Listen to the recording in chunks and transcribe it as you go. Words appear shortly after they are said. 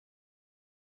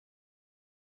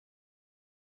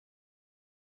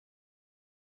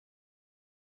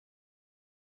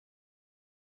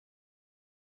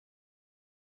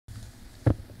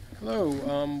Hello,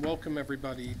 welcome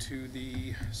everybody to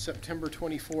the September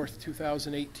 24th,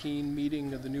 2018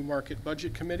 meeting of the Newmarket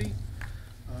Budget Committee.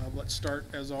 Let's start,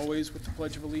 as always, with the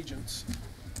Pledge of Allegiance.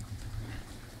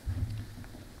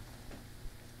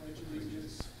 Pledge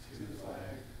allegiance to the flag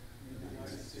of the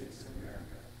United States of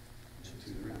America and to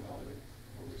the republic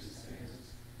for which it stands,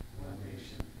 one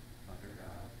nation, under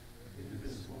God,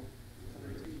 indivisible, with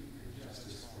liberty and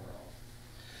justice for all.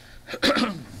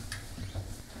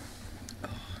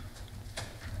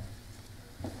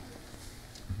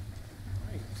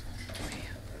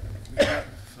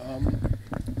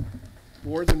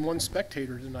 More than one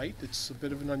spectator tonight. It's a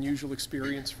bit of an unusual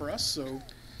experience for us, so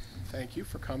thank you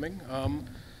for coming. I'll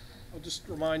just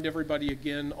remind everybody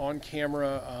again on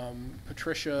camera,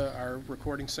 Patricia, our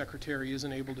recording secretary,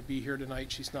 isn't able to be here tonight.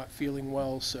 She's not feeling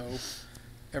well, so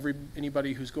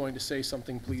anybody who's going to say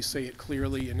something, please say it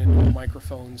clearly and into the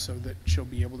microphone so that she'll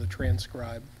be able to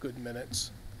transcribe good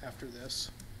minutes after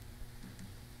this.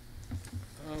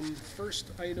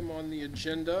 First item on the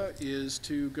agenda is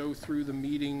to go through the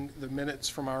minutes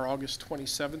from our August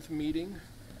 27th meeting.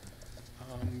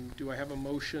 Do I have a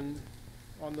motion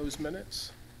on those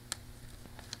minutes?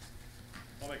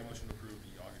 I'll make a motion to approve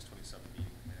the August 27th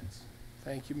meeting minutes.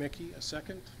 Thank you, Mickey. A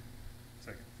second?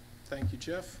 Second. Thank you,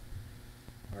 Jeff.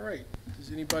 All right.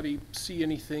 Does anybody see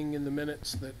anything in the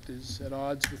minutes that is at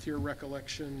odds with your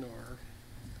recollection or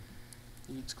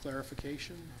needs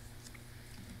clarification?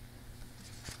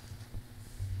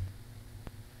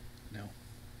 No.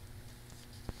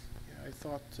 Yeah, I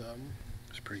thought... it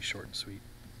was pretty short and sweet.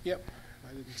 Yep.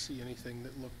 I didn't see anything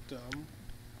that looked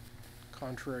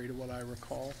contrary to what I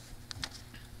recall.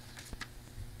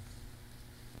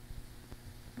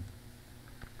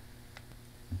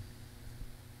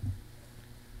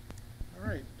 All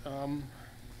right.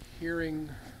 Hearing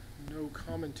no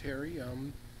commentary,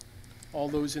 all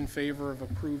those in favor of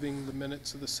approving the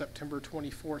minutes of the September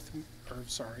 24th, or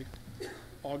sorry,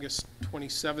 August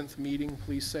 27th meeting,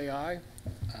 please say aye.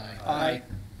 Aye. Aye.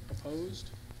 Opposed?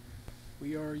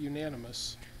 We are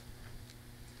unanimous.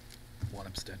 One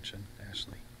abstention,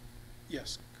 Ashley.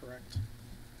 Yes, correct.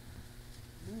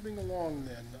 Moving along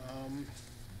then.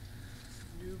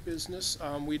 New business.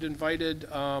 We'd invited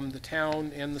the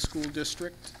town and the school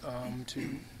district to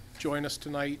join us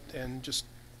tonight and just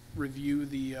review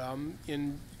the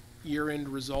year-end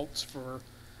results for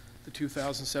the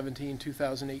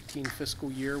 2017-2018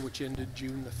 fiscal year, which ended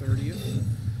June the 30th.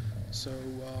 So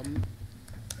I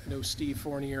know Steve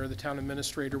Fournier, the town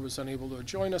administrator, was unable to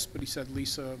join us, but he said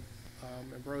Lisa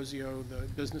Ambrosio, the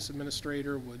business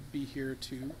administrator, would be here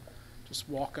to just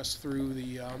walk us through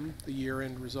the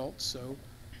year-end results. So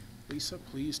Lisa,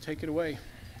 please take it away.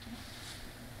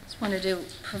 Just wanted to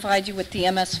provide you with the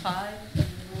MS5.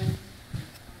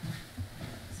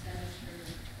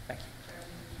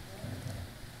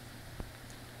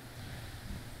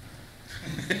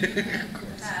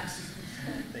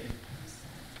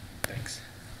 Thanks. Thank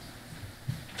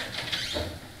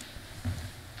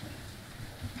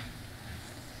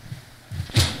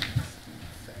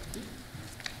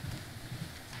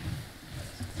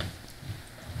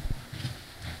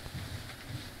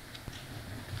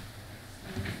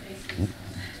you.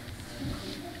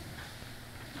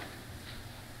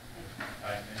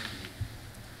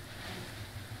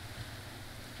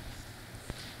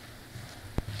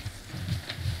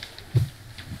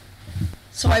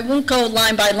 So I won't go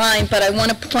line by line, but I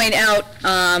want to point out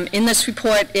in this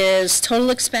report is total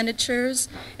expenditures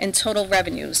and total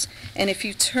revenues. And if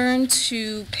you turn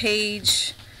to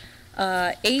page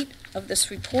 8 of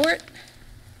this report,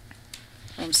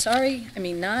 I'm sorry, I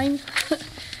mean 9,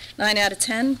 9 out of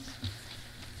 10.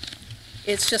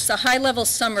 It's just a high-level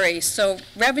summary. So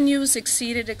revenues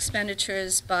exceeded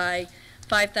expenditures by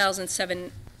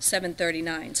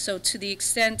 $5,739. So to the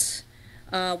extent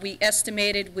we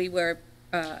estimated, we were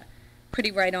pretty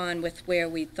right on with where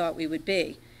we thought we would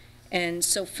be. And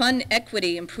so fund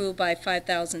equity improved by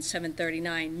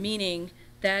 $5,739, meaning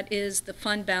that is the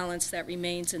fund balance that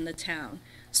remains in the town.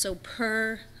 So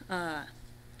per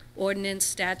ordinance,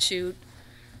 statute,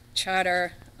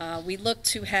 charter, we look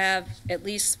to have at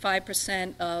least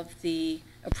 5% of the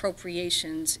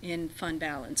appropriations in fund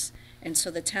balance. And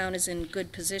so the town is in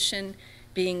good position,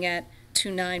 being at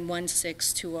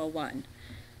 2916201.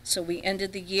 So we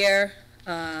ended the year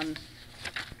in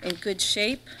good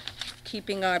shape,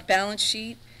 keeping our balance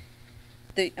sheet.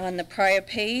 On the prior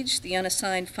page, the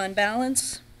unassigned fund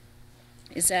balance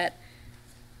is at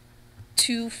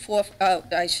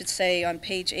I should say on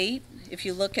page 8, if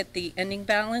you look at the ending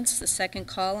balance, the second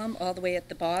column all the way at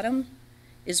the bottom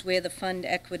is where the fund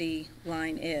equity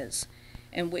line is.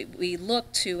 And what we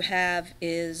look to have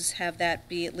is have that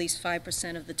be at least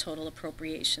 5% of the total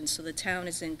appropriation. So the town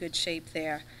is in good shape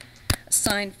there.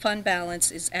 Assigned fund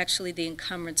balance is actually the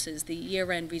encumbrances, the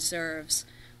year-end reserves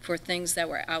for things that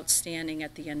were outstanding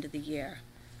at the end of the year,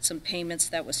 some payments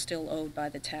that were still owed by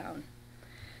the town.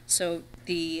 So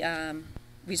the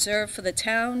reserve for the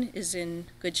town is in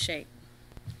good shape.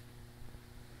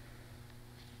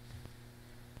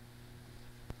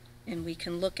 And we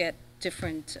can look at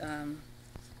different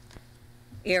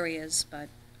areas, but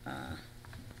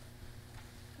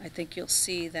I think you'll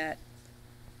see that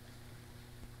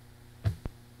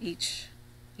each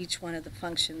one of the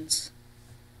functions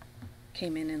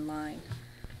came in line.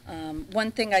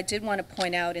 One thing I did want to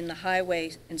point out in the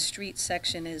highway and street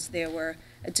section is there were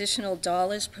additional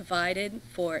dollars provided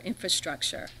for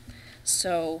infrastructure.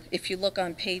 So if you look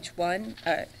on page 1,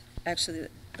 actually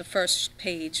the first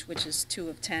page, which is 2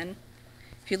 of 10,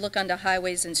 if you look under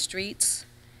highways and streets,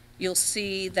 you'll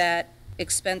see that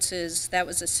expenses, that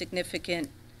was a significant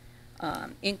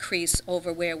increase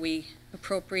over where we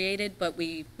appropriated, but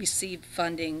we received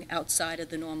funding outside of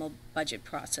the normal budget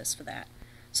process for that.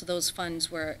 So those funds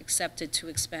were accepted to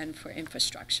expend for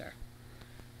infrastructure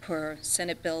per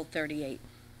Senate Bill 38.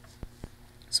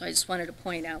 So I just wanted to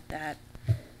point out that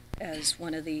as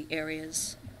one of the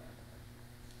areas.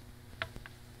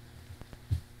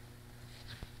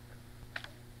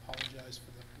 Apologize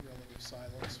for the relative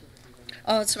silence.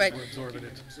 Oh, that's right. We're absorbing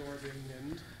it. Absorbing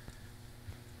and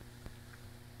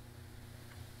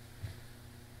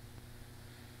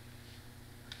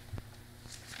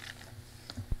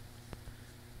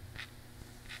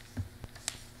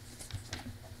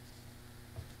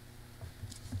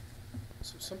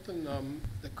so something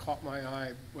that caught my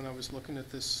eye when I was looking at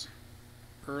this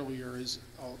earlier is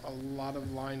a lot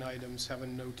of line items have a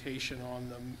notation on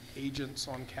them, agents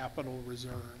on capital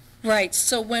reserve. Right,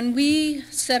 so when we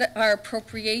set our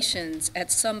appropriations,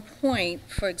 at some point,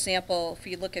 for example, if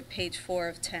you look at page 4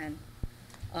 of 10,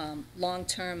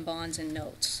 long-term bonds and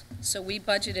notes. So we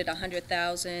budgeted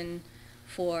 $100,000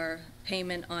 for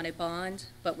payment on a bond,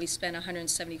 but we spent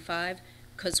 $175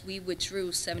 because we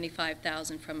withdrew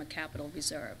 $75,000 from a capital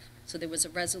reserve. So there was a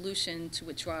resolution to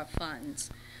withdraw funds.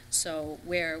 So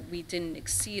where we didn't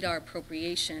exceed our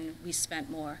appropriation, we spent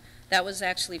more. That was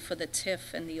actually for the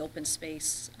TIF and the open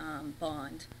space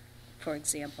bond, for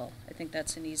example. I think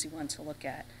that's an easy one to look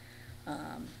at.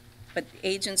 But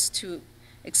agents to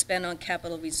expend on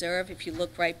capital reserve, if you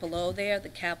look right below there, the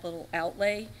capital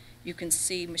outlay, you can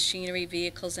see machinery,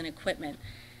 vehicles, and equipment.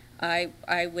 I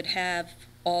would have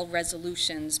all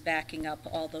resolutions backing up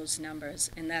all those numbers,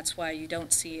 and that's why you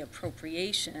don't see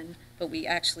appropriation, but we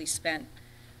actually spent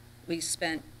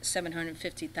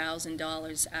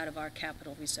 $750,000 out of our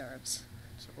capital reserves.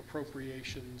 So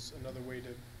appropriations, another way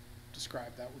to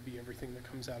describe that would be everything that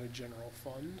comes out of general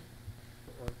fund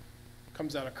or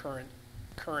comes out of current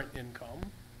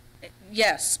income.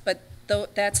 Yes, but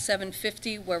that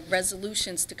 750 were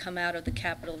resolutions to come out of the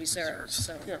capital reserves,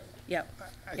 so, Yeah, yep.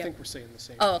 I Yep. think we're saying the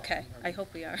same. Oh, thing. okay, I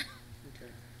hope we are. Okay.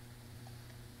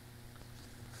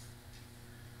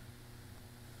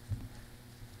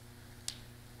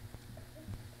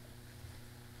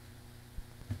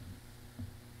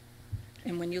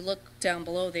 And when you look down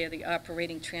below there, the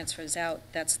operating transfers out,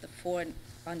 that's the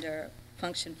under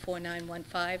function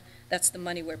 4915, that's the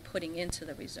money we're putting into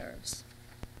the reserves.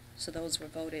 So those were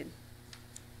voted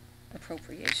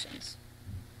appropriations.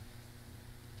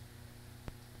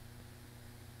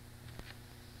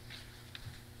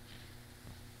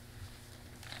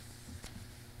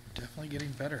 Definitely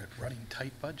getting better at running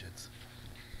tight budgets.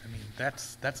 I mean,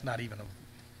 that's not even a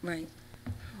Right.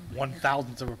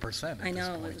 1/1000th of a percent at I this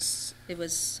know, point. it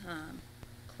was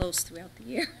close throughout the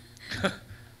year. And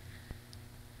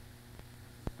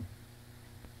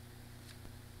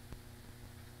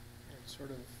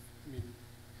sort of, I mean,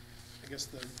 I guess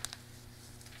the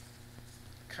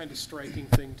kind of striking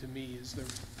thing to me is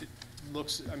it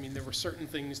looks, I mean, there were certain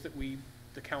things that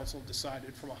the council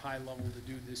decided from a high level to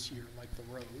do this year, like the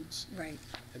roads. Right.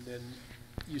 And then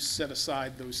you set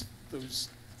aside those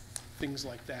things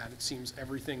like that. It seems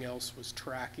everything else was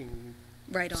tracking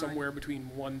Right on. somewhere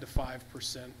between 1% to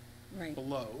 5% Right.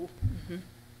 below. Mhm.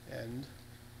 And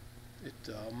it,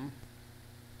 I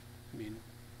mean,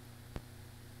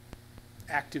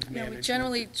 active Yeah, management. we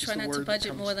generally is try the not word to that budget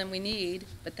comes- more than we need,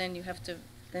 but then you have to,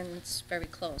 then it's very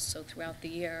close. So throughout the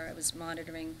year, I was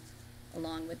monitoring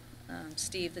along with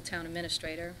Steve, the town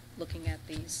administrator, looking at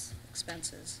these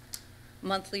expenses.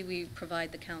 Monthly, we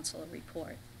provide the council a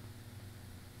report.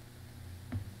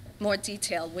 More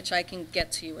detailed, which I can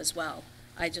get to you as well.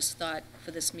 I just thought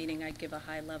for this meeting I'd give a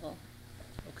high level.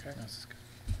 Okay. This is good.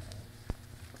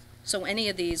 So any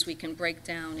of these, we can break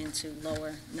down into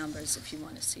lower numbers if you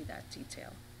want to see that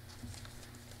detail.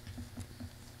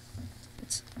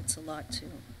 It's a lot to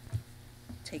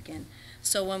take in.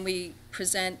 So when we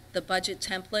present the budget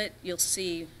template, you'll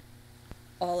see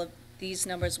all of these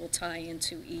numbers will tie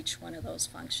into each one of those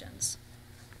functions.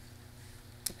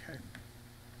 Okay.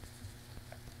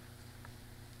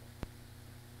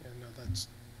 Yeah, no, that's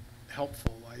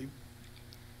helpful.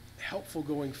 Helpful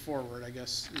going forward, I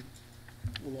guess.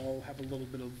 We'll all have a little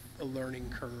bit of a learning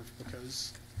curve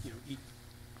because, you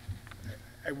know,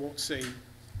 I won't say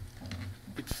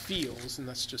it feels, and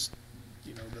that's just,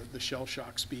 you know, the shell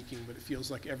shock speaking, but it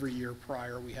feels like every year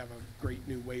prior we have a great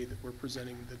new way that we're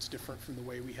presenting that's different from the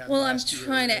way we had Well, I'm last year.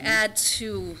 trying to and- add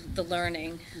to the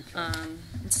learning. Okay.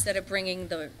 Instead of bringing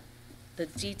the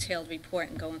detailed report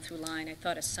and going through line, I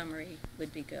thought a summary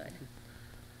would be good.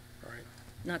 All right.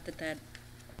 Not that that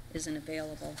isn't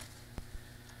available.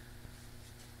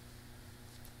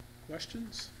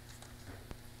 Questions?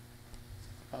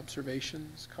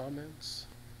 Observations, comments?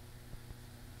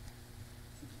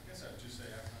 I guess I'd just say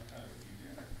I'm kind of with you,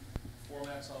 Dan.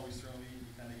 Formats always throw me,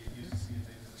 you kind of get used to seeing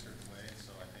things in a certain way,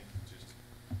 so I think just,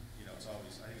 you know,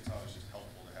 I think it's always just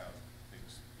helpful to have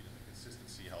things, you know, the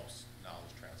consistency helps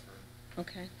knowledge transfer.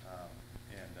 Okay.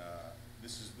 And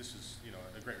this is, you know,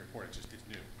 a great report, it's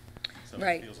new. So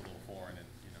Right. it feels a little foreign and,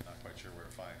 you know, not quite sure where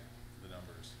to find the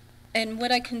numbers. And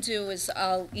what I can do is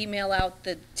I'll email out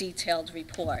the detailed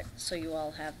report, so you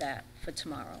all have that for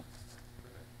tomorrow.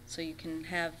 So you can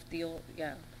have the old,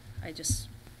 yeah, I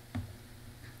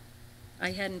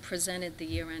hadn't presented the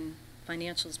year-end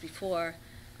financials before.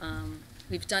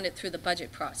 We've done it through the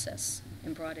budget process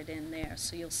and brought it in there,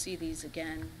 so you'll see these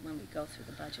again when we go through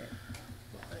the budget.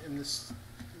 And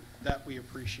that we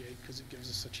appreciate because it gives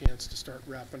us a chance to start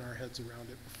wrapping our heads around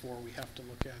it before we have to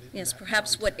look at it. in Yes, that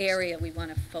perhaps what context. area we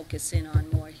want to focus in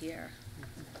on more here.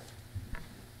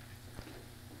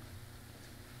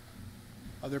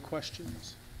 Other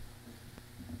questions?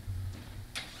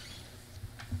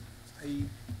 And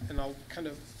I'll kind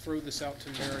of throw this out to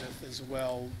Meredith as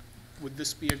well. Would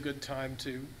this be a good time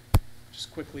to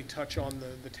just quickly touch on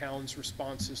the town's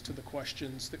responses to the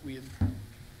questions that we had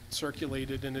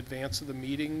circulated in advance of the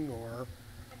meeting, or?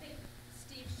 I think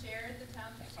Steve shared the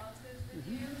town's responses with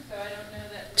you, so I don't know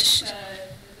that Lisa is in a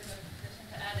position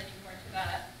to add any more to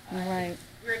that. Right.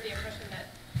 We were of the impression that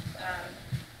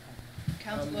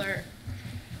Counselor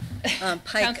Pike,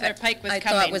 Counselor Pike was I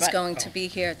thought coming, was but going to be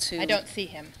here too. I don't see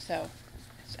him, so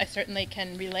I certainly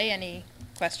can relay any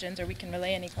questions, or we can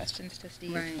relay any questions to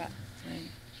Steve. Right, But right.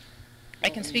 I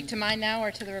can speak to mine now or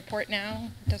to the report now.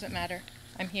 It doesn't matter.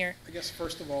 I'm here. I guess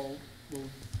first of all,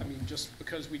 just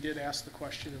because we did ask the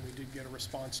question and we did get a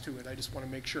response to it, I just want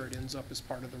to make sure it ends up as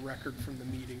part of the record from the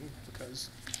meeting, because,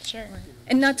 Sure. Right.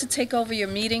 And not to take over your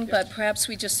meeting, but perhaps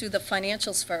we just do the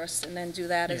financials first and then do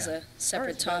that as Yeah. a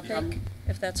separate All right. topic,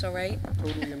 if that's all right?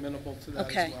 totally amenable to that as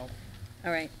Okay. well.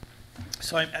 All right.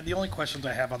 So the only questions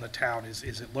I have on the town is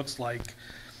it looks like,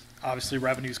 obviously,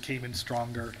 revenues came in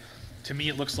stronger. To me,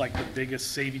 it looks like the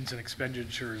biggest savings and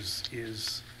expenditures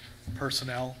is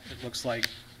personnel. It looks like,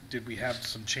 did we have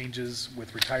some changes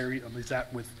with retiree, is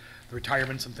that with the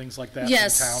retirements and things like that for the town?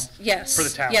 Yes, yes. For the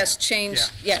town? Yes, change,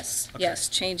 Yeah. yes, Okay. yes,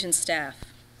 change in staff.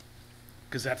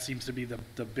 Because that seems to be the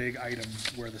big item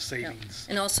where the Yep. savings.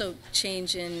 And also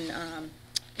change in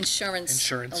insurance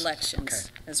Insurance, elections okay.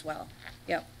 as well.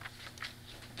 Yep.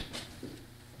 The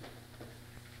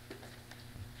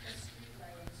street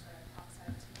lighting sort of pops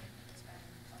out to me. There's been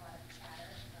a lot of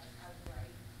chatter about how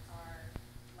bright our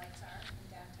lights are in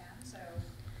downtown, so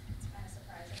it's kind of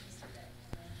surprising to see that it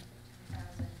came in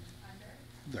 15,000 under.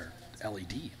 They're So that's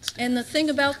LED instead. And the thing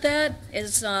about that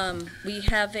is we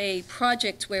have a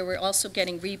project where we're also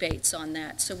getting rebates on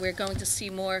that, so we're going to see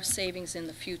more savings in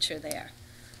the future there.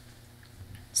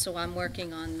 So I'm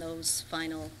working on those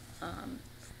final,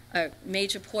 a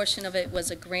major portion of it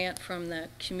was a grant from the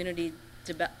Community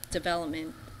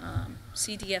Development,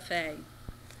 CDFA.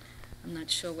 I'm not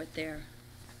sure what their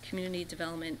Community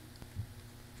Development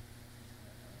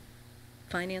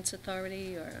Finance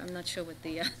Authority, or I'm not sure what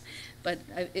the, but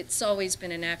it's always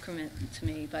been an acronym to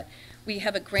me. But we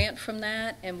have a grant from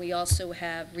that, and we also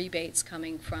have rebates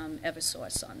coming from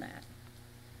Eversource on that.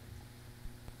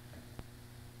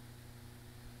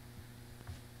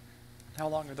 How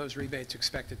long are those rebates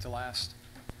expected to last?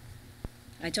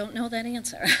 I don't know that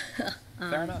answer.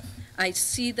 Fair enough. I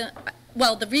see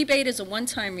well, the rebate is a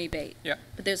one-time rebate. Yeah.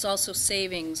 But there's also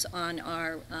savings on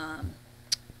our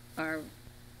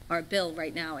bill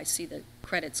right now. I see the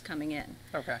credits coming in.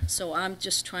 Okay. So I'm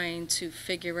just trying to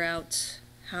figure out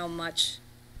how much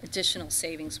additional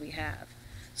savings we have.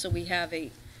 So we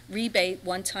rebate,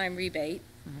 one-time rebate,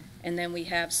 Mhm. and then we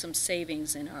have some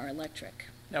savings in our electric.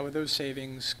 Now, would those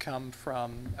savings come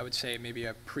from, I would say, maybe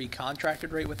a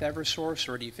pre-contracted rate with Eversource,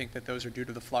 or do you think that those are due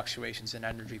to the fluctuations in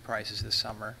energy prices this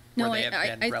summer? where No, they have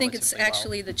been I think it's relatively low?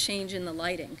 actually the change in the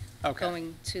lighting. Okay.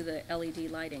 Going to the LED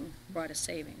lighting brought a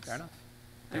savings. Fair enough.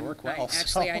 They I'm- work well,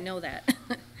 Actually, so- I know that.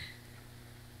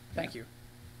 Thank you.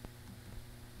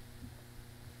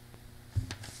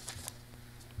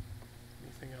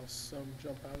 Anything else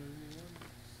jump out at anyone?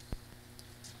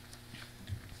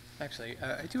 Actually,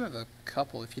 I do have a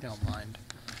couple, if you don't mind.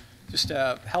 Just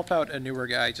help out a newer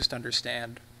guy just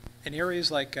understand. In areas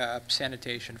like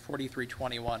sanitation,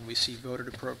 4321, we see voted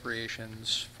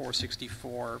appropriations,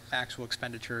 464, actual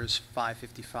expenditures,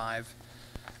 555.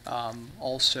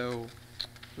 Also,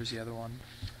 where's the other one?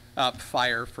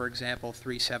 Fire, for example,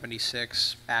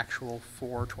 376, actual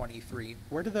 423.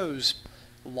 Where do those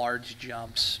large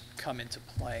jumps come into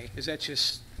play? Is that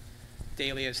just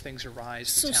daily as things arise?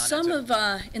 So the town some ends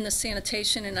up- of, in the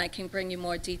sanitation, and I can bring you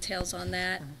more details on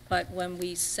that, but when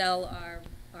we sell our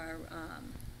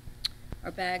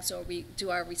bags, or we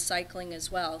do our recycling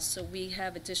as well, so we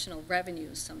have additional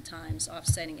revenues sometimes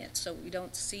offsetting it. So we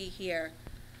don't see here,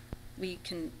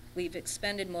 we've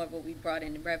expended more, but we brought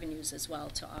in revenues as well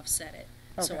to offset it.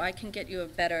 So Okay. I can get you a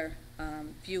better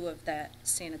view of that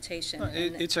sanitation. No,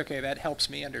 And- it's okay, that helps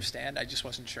me understand, I just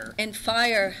wasn't sure. And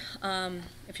fire,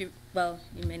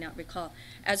 you may not recall,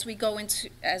 as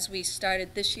we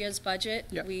started this year's budget,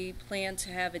 Yep. we plan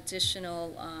to have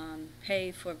additional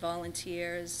pay for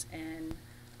volunteers, and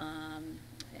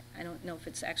I don't know if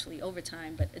it's actually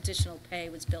overtime, but additional pay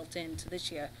was built into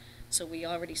this year. So we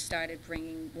already started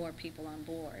bringing more people on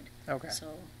board. Okay.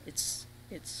 So it's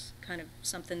kind of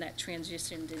something that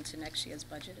transitioned into next year's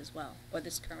budget as well, or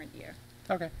this current year.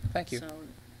 Okay, thank you. So,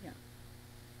 yeah.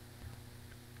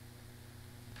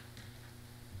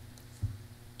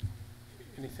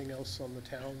 Anything else on the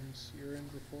town's year-end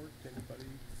report? Anybody?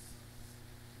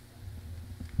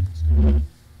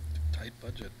 Tight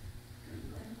budget.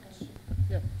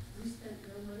 Yeah.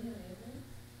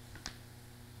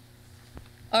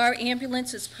 Our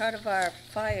ambulance is part of our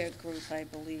fire group, I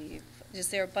believe. Is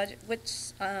there a budget,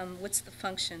 what's the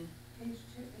function?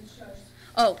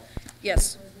 Oh,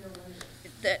 yes.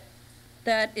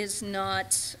 That is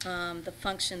not the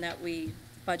function that we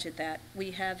budget that.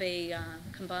 We have a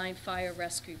combined fire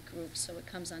rescue group, so it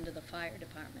comes under the fire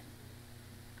department.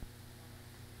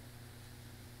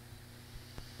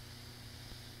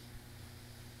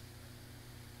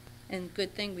 And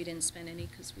good thing we didn't spend any,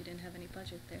 because we didn't have any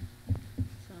budget there,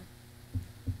 so.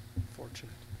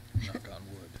 Fortunate. Knock on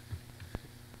wood.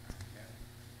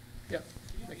 Yeah. Can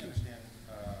you help me Mickey? understand,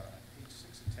 page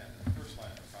 6 of 10, the first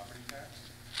line of property tax?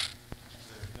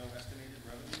 There's no estimated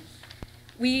revenues?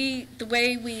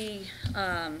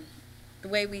 The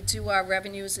way we do our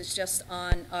revenues is just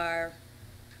on our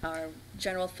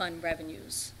general fund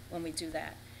revenues when we do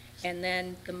that. And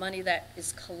then the money that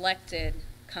is collected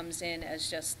comes in as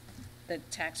just the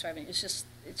tax revenue.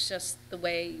 It's just the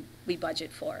way we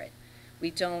budget for it. We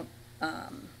don't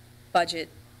budget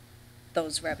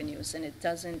those revenues, and it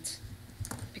doesn't,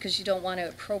 because you don't want to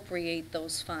appropriate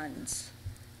those funds,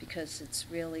 because it's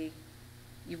really,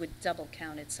 you would double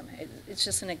count it somehow. It's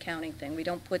just an accounting thing. We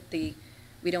don't put the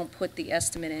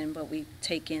estimate in, but we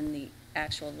take in the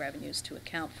actual revenues to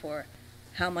account for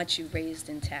how much you raised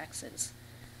in taxes.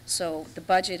 So the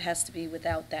budget has to be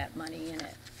without that money in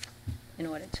it in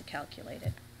order to calculate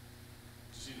it.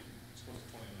 See, it's close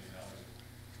to $20 million.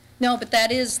 No, but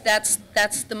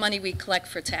that's the money we collect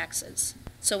for taxes.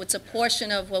 So it's a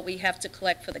portion of what we have to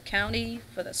collect for the county,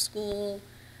 for the school,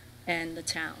 and the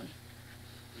town.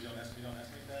 We don't estimate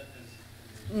that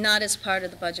as? Not as part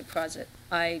of the budget project.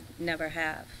 I never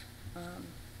have.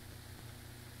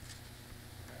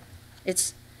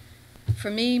 It's, for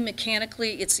me,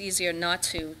 mechanically, it's easier not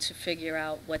to figure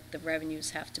out what the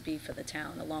revenues have to be for the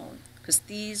town alone, because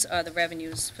these are the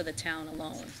revenues for the town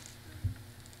alone.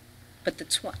 But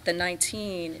the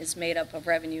 19 is made up of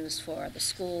revenues for the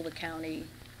school, the county,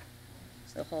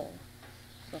 the whole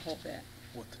bit.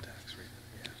 What the tax rate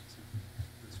is, yeah.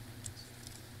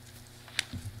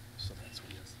 So that's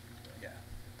what, yeah,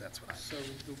 that's what I. So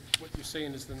what you're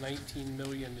saying is the 19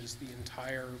 million is the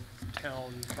entire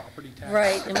town property tax?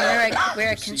 Right, and where I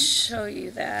can receipts? show you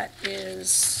that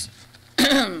is,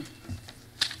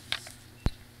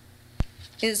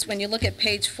 is when you look at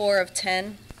page 4 of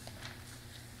 10,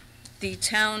 the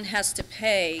town has to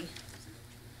pay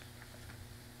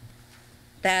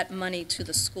that money to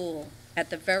the school.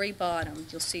 At the very bottom,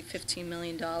 you'll see $15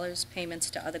 million payments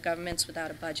to other governments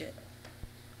without a budget.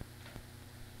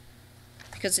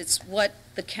 because it's what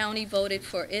the county voted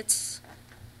for its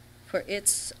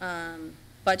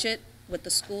budget, what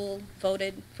the school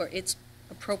voted for its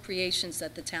appropriations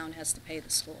that the town has to pay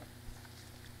the school,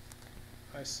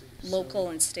 I see. local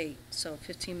and state. So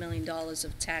 $15 million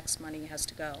of tax money has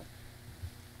to go.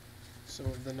 So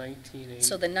of the 19.8.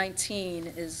 So the 19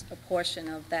 is a portion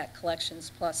of that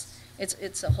collections plus,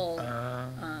 it's a whole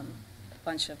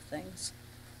bunch of things.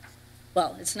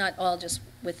 Well, it's not all just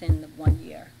within the 1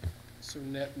 year. So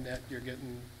net, you're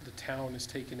getting, the town is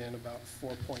taking in about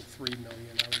 4.3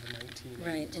 million out of the 19.8.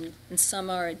 Right, and some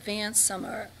are advanced, some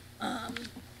are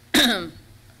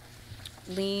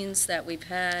liens that we've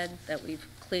had, that we've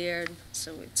cleared,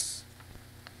 so it's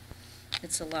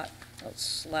a lot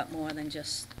more than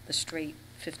just the straight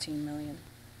 15 million.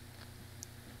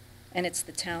 And it's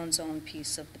the town's own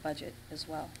piece of the budget as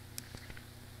well.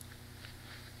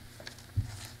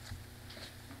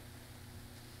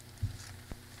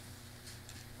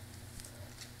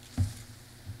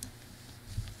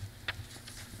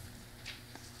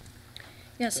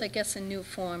 Yes, I guess a new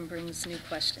form brings new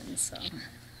questions, so.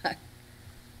 Well,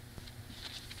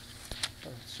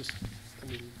 it's just, I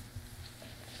mean,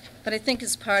 But I think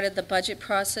as part of the budget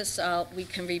process, we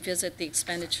can revisit the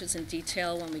expenditures in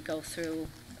detail when we go through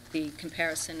the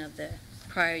comparison of the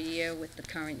prior year with the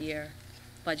current year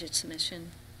budget submission.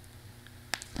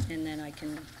 And then I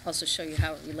can also show you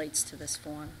how it relates to this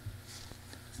form.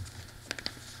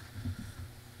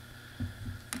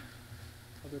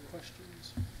 other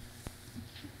questions?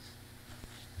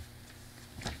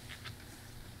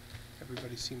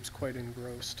 Everybody seems quite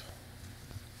engrossed.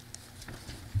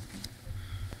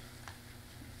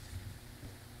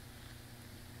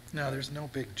 No, there's no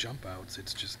big jump outs.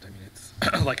 It's just, I mean, it's,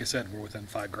 like I said, we're within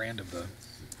 $5,000 of the,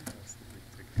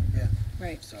 yeah,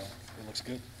 Right. so it looks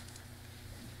good.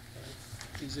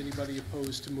 Is anybody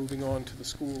opposed to moving on to the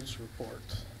schools report?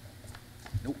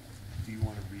 Nope. Do you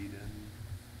want to read in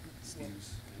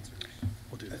Steve's answers?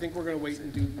 We'll do I that. think we're going to wait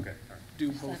and do, Okay, all right.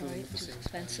 do Is both that all of them right? at the Do same time.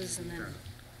 expenses and then,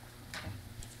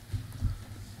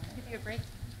 Give you a break.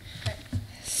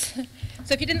 Okay.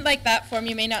 So if you didn't like that form,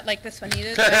 you may not like this one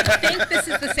either. Though I think this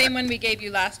is the same one we gave you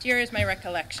last year, is my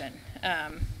recollection.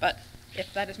 But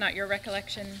if that is not your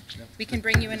recollection, we can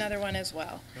bring you another one as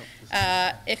well.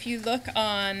 If you look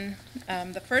on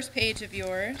the first page of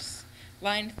yours,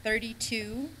 line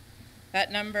 32,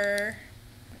 that number,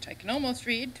 which I can almost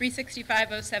read,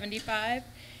 365,075,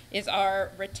 is our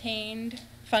retained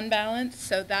fund balance.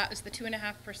 So that was the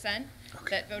 2.5%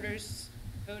 that voters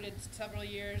voted several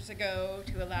years ago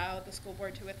to allow the school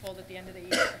board to withhold at the end of the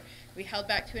year. We held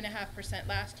back 2.5%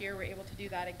 last year. We're able to do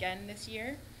that again this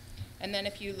year. And then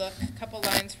if you look a couple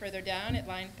lines further down at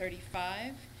line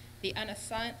 35, the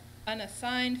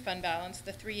unassigned fund balance,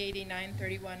 the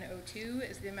 389,3102,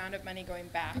 is the amount of money going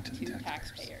back to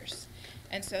taxpayers.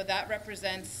 And so that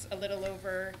represents a little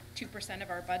over 2% of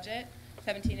our budget.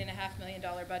 $17.5 million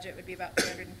budget would be about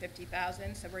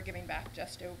 $350,000. So we're giving back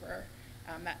just over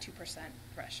that 2%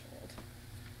 threshold.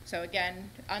 So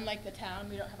again, unlike the town,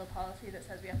 we don't have a policy that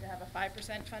says we have to have a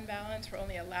 5% fund balance. We're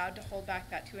only allowed to hold back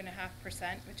that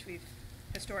 2.5%, which we've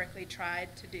historically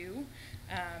tried to do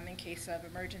in case of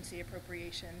emergency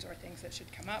appropriations or things that should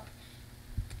come up.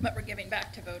 But we're giving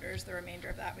back to voters the remainder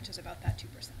of that, which is about that 2%.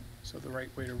 So the right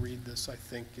way to read this, I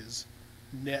think, is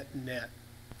net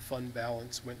fund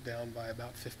balance went down by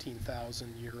about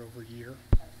 15,000 year over year.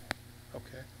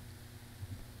 Okay.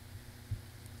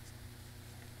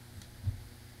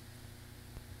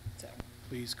 So.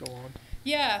 Please go on.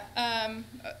 Yeah,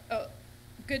 a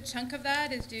good chunk of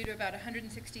that is due to about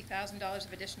 $160,000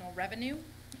 of additional revenue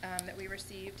that we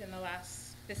received in the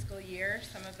last fiscal year.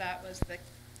 Some of that was the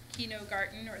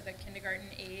kindergarten or the kindergarten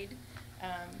aid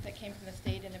that came from the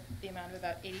state in the amount of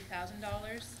about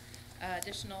 $80,000.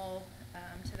 Additional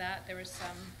to that, there was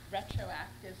some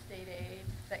retroactive state aid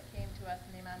that came to us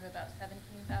in the amount of about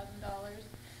 $17,000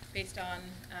 based on,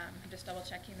 I'm just double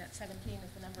checking that 17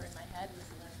 is the number in my head.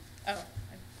 Oh,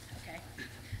 okay.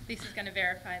 Lisa's going to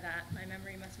verify that. My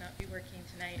memory must not be working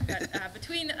tonight. But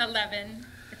between 11,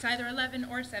 it's either 11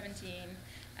 or 17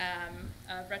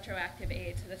 of retroactive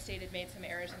aid. So the state had made some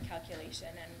errors in calculation,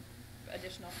 and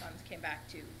additional funds came back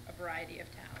to a variety of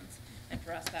towns. And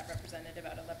for us, that represented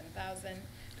about 11,000.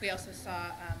 We also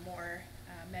saw more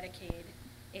Medicaid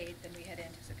aid than we had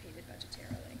anticipated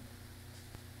budgetarily.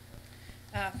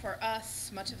 For us,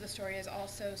 much of the story is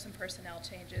also some personnel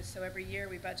changes. So every year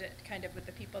we budget kind of with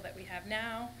the people that we have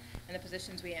now and the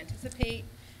positions we anticipate.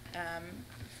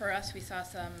 for us, we saw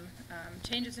some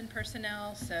changes in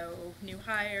personnel, so new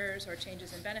hires or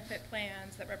changes in benefit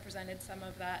plans that represented some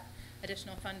of that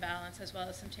additional fund balance, as well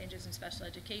as some changes in special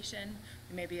education.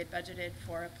 We maybe had budgeted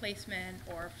for a placement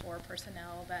or for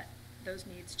personnel, that those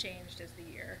needs changed as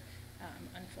the year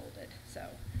unfolded. So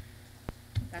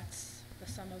that's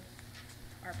the sum of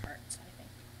our parts,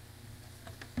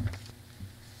 I think.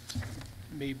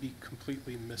 May be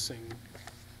completely missing,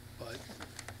 but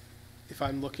if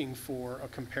I'm looking for a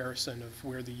comparison of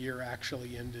where the year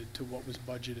actually ended to what was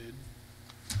budgeted,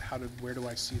 where do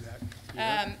I see that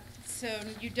here? So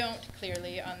you don't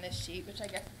clearly on this sheet, which I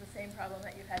guess is the same problem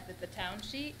that you had with the town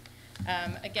sheet.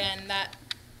 Again, that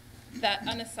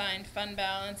unassigned fund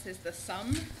balance is the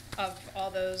sum of all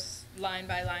those line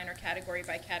by line or category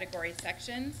by category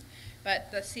sections. But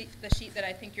the sheet that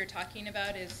I think you're talking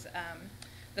about is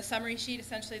the summary sheet,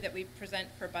 essentially, that we present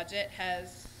for budget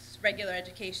has regular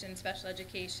education, special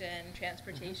education,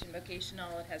 transportation,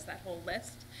 vocational. It has that whole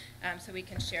list. So we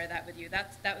can share that with you.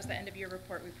 That was the end of year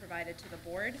report we provided to the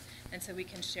board, and so we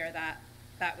can share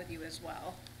that with you as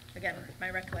well. Again, my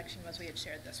recollection was we had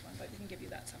shared this one, but we can give you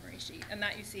that summary sheet. And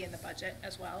that you see in the budget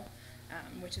as well,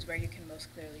 which is where you can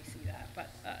most clearly see that.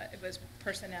 But it was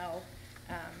personnel,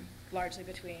 largely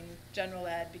between general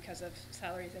ed because of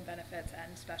salaries and benefits,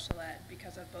 and special ed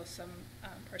because of both some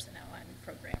personnel and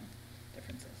program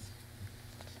differences.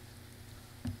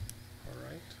 All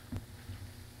right.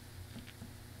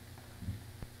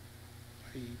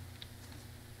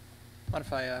 Mind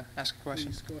if I ask a question?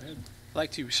 Please, go ahead. I'd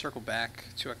like to circle back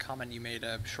to a comment you made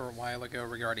a short while ago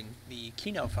regarding the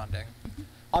Keno funding.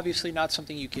 Obviously not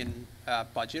something you can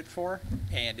budget for,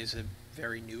 and is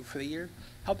very new for the year.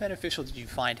 How beneficial did you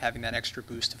find having that extra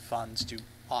boost of funds to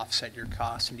offset your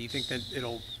costs? And do you think that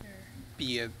it'll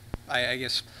be I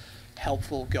guess,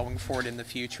 helpful going forward in the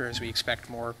future as we expect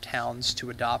more towns to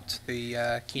adopt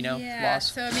the Keno Yeah,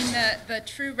 laws? so I mean, the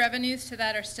true revenues to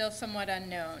that are still somewhat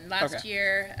unknown. Last Okay.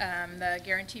 year, the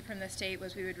guarantee from the state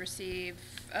was we would receive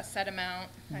a set amount.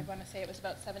 I want to say it was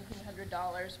about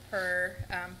 $1,700 per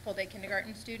full-day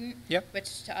kindergarten student. Yep.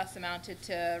 Which to us amounted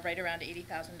to right around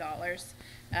 $80,000.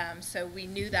 So we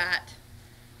knew that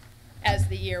as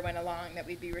the year went along that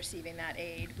we'd be receiving that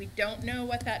aid. We don't know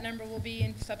what that number will be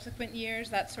in subsequent years.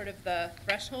 That's sort of the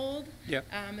threshold Yep.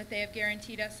 that they have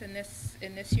guaranteed us in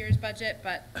this year's budget.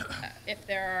 But if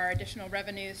there are additional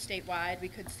revenues statewide, we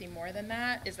could see more than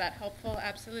that. Is that helpful?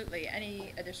 Absolutely.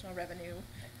 Any additional revenue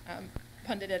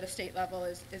funded at a state level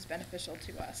is beneficial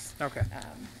to us. Okay.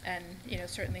 And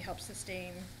certainly helps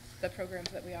sustain the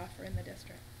programs that we offer in the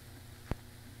district.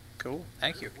 Cool,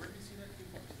 thank you. Where do you see that came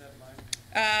from? Is that line?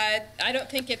 I don't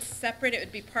think it's separate. It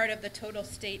would be part of the total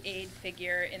state aid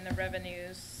figure in the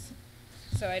revenues.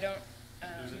 So I don't.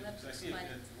 Because I see it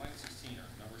at line 16 or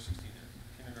number 16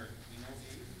 there, kindergarten Keno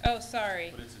aid, Oh, sorry.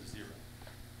 but it's a 0.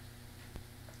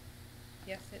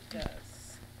 Yes, it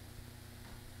does.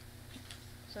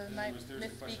 So am I There's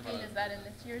a question misspeaking? about Is that in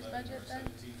this year's $11,000 budget or then?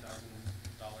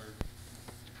 $17,000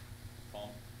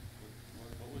 bump.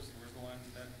 Where's the line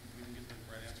that we didn't get the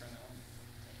right answer on that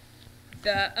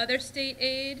one? The other state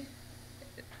aid,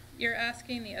 you're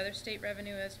asking, the other state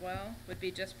revenue as well, would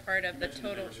be just part of You the mentioned that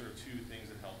total. there were sort of two things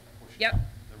that helped push Yep. up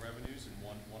the revenues, and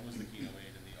one was the Keno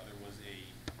aid, and the other was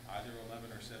either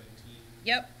 11 or 17.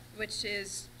 Yep, which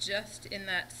is just in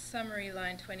that summary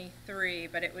line 23,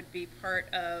 but it would be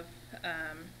part of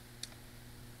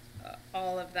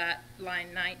all of that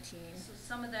line 19. So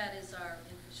some of that is our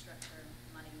infrastructure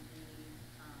money in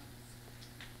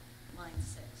the line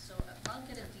 6. So I'll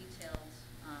get a detailed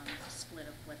split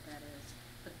of what that is.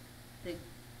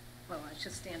 But I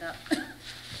should stand up.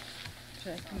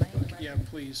 Should I come my way? Yeah,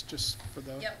 please, just for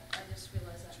the, Yep, I just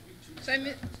realized that.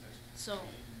 So So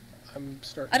I'm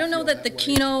starting I don't to know feel that the way.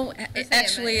 Keno say,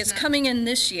 actually it's is not- coming in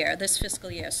this year, this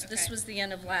fiscal year. So this Okay. was the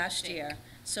end of last year.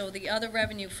 So the other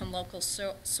revenue from local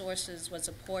sources was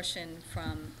a portion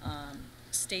from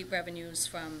state revenues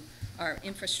from our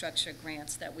infrastructure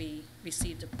grants that we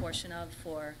received a portion of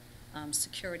for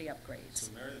security upgrades.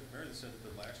 So Meredith said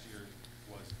that the last year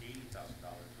was $80,000,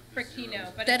 For but this year Keno,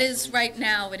 was- but That it's- is, right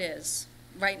now it is.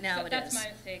 Right now So it that's is. my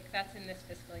mistake. That's in this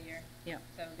fiscal year. Yeah.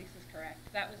 So Lisa's correct.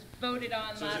 That was voted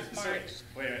on So last March.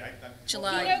 Wait,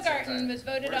 July. Kindergarten was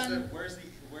voted on. Where's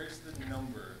the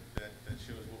number that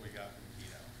shows what we got from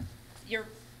Keno?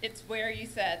 It's where you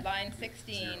said, line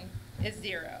 16 is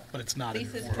 0. But it's not in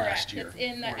Lisa's for last correct. year. It's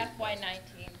in the Or- FY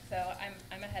 19, so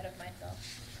I'm ahead of myself.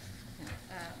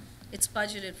 It's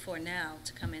budgeted for now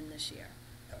to come in this year.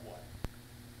 At what?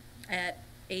 At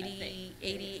think.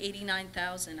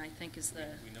 89,000, I think is the,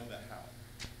 We know that how.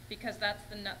 Because that's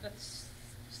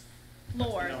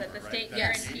floor That's the that the number, state right?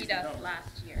 Yes. guaranteed us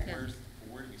last year. Yeah.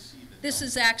 Where do we see the? This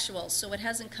is number? actual, so it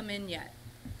hasn't come in yet.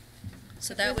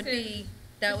 So But that this would is- be,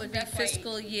 this is FY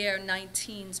fiscal 18. year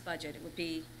 19's budget. It would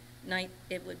be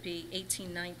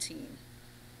 18-19.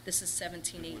 This is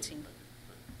 17-18.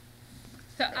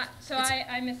 So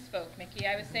I misspoke, Mickey.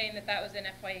 I was saying that was in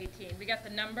FY18. We got the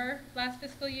number last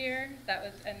fiscal year,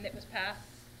 and it was passed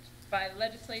by the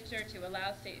legislature to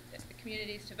allow the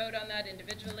communities to vote on that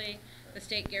individually. The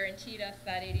state guaranteed us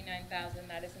that 89,000.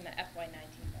 That is in the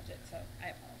FY19 budget, so I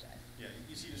apologize. Yeah,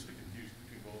 you see just the confusion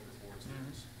between both reports.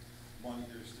 There's money,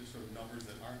 there's just sort of numbers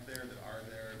that aren't there, that are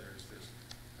there,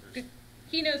 there's.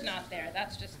 Keno's not there.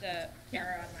 That's just a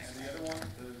error on my And part. the other one,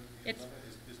 the It's- 11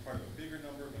 is part of a bigger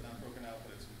number, but not broken out,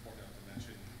 but it's important enough to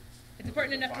mention. It's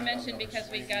important There's a enough to mention $5,000 because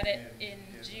we swing got it in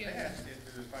June. Yeah,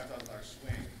 there's a $5,000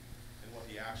 swing in what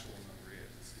the actual number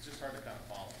is. It's just hard to kind of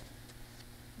follow.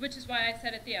 Which is why I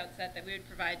said at the outset that we would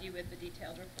provide you with the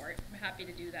detailed report. I'm happy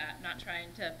to do that. I'm not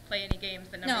trying to play any games.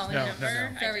 The number's the No, no,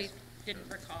 number. no. I Very- just didn't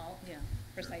recall Yeah,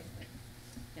 precisely.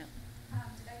 yeah. Did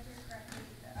I hear correctly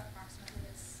that approximately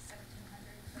it's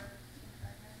 1,700 for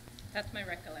kindergartners? That's my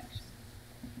recollection.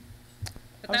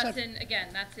 But How's that's that- in, again,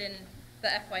 that's in the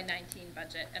FY19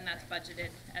 budget, and that's budgeted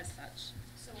as such.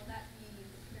 So will that be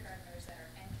the kindergartners that are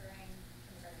entering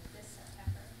kindergarten this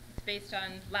September? It's based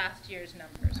on last year's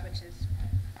numbers, which is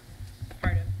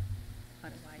part of, I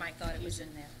don't know why My I thought it was confusion.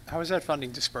 in there. How is that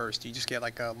funding dispersed? Do you just get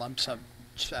like a lump sum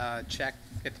check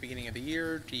at the beginning of the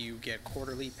year? Do you get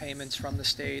quarterly payments from the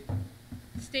state?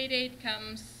 state aid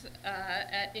comes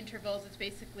at intervals. It's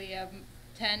basically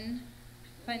 10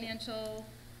 financial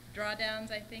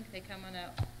drawdowns, I think. They come on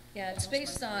a. Yeah, it's almost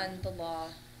based monthly. on the law,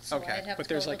 so I'd Okay, have to but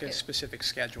there's go like look a at- specific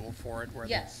schedule for it where?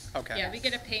 Yes. Okay. Yeah, we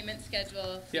get a payment schedule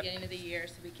at the Yep. beginning of the year,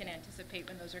 so we can anticipate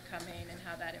when those are coming and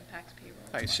how that impacts payroll.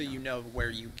 All right, so you know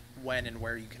when and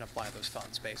where you can apply those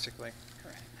funds, basically?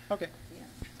 Correct. Okay, Yeah.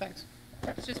 thanks.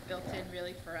 It's just built in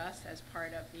really for us as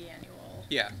part of the annual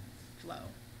Yeah, flow.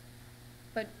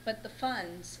 But the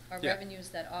funds are Yeah. revenues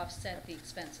that offset the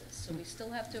expenses, so we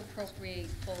still have to appropriate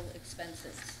full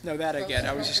expenses. no, that I Gross get.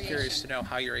 I was just curious to appropriation. know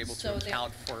how you're able to So they-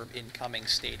 account for incoming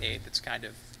state aid that's kind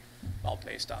of all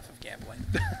based off of gambling.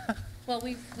 Well,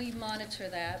 we monitor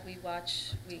that, we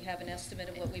watch, we have an estimate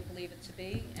of what we believe it to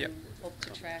be, Yep. and hope to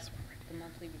track the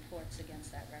monthly reports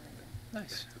against that revenue.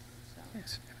 Nice. So,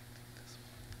 Yes.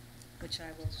 which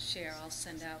I will share, I'll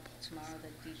send out tomorrow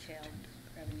the detailed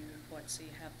revenue report, so you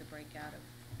have the breakout of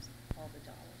all the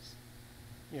dollars.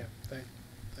 Yeah,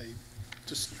 they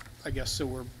just, I guess, so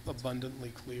we're abundantly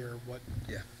clear, what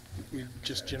Yeah. we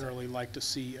just generally like to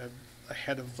see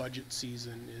ahead of budget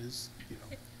season is, you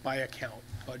know, by account,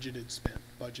 budgeted, spent,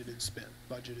 budgeted, spent,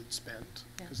 budgeted, spent,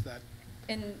 Yeah. because that,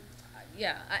 And,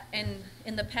 and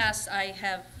in the past, I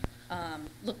have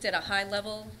looked at a high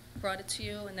level, brought it to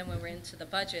you, and then when we're into the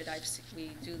budget, we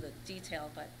do the detail,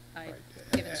 but I right,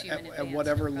 give it to you in advance. at no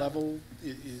whatever problem. level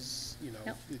is, you know,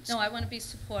 No, it's. no, I want to be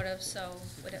supportive, so,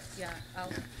 whatever, yeah,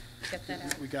 I'll get that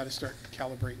out. We got to start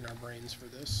calibrating our brains for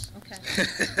this. Okay.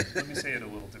 Let me say it a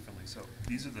little differently. So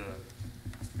these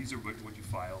are what you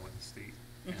file with the state.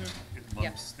 And Mhm. it Yeah.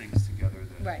 lumps things together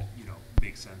that, Right. you know,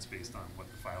 make sense based on what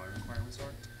the filing requirements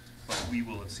are. But we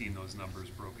will have seen those numbers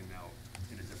broken out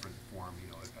in a different form, you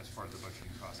know, as part of the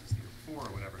budgeting process the year before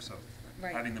or whatever. So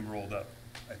Right. having them rolled up,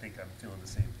 I think I'm feeling the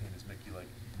same pain as Mickey. Like,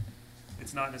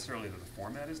 it's not necessarily that the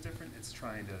format is different. It's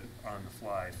trying to, on the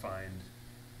fly, find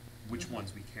which Mhm.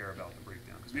 ones we care about the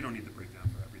breakdown, because we don't need the breakdown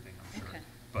for everything, I'm sure. Okay.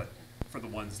 But for the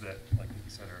ones that, like you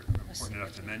said, are important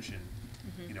enough to mention,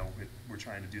 Mhm. you know, we're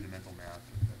trying to do the mental math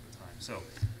at the time. So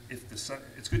if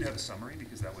it's good to have a summary,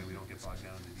 because that way we don't get bogged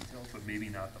down in the details, but maybe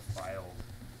not the file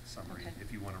summary, Okay.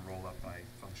 if you want to roll up by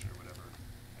function or whatever.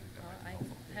 I think that might be I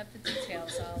helpful. have the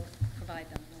details, I'll provide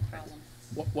them, no problem.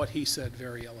 What he said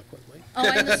very eloquently. Oh,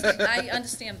 I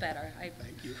understand better. I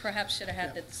Thank you. perhaps should have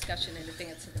had the Yeah. discussion in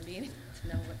advance of the meeting to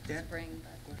know what to Dan? bring,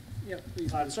 but.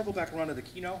 Yeah, to circle back around to the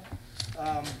Keno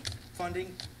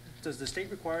funding, does the state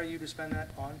require you to spend that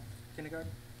on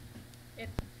kindergarten?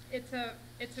 It's a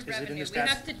it in revenue. the We have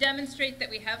stats? to demonstrate that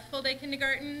we have full-day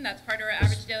kindergarten. That's part of our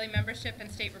average daily membership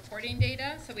and state reporting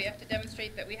data. So we have to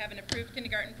demonstrate that we have an approved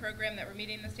kindergarten program, that we're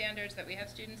meeting the standards, that we have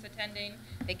students attending.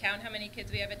 They count how many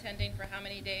kids we have attending for how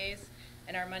many days,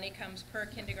 and our money comes per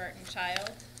kindergarten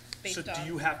child based So on. do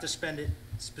you have to spend it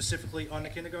specifically on the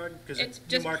kindergarten? Because It's at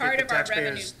just Newmarket, part the of our taxpayers-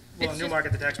 revenue. Well, It's in just-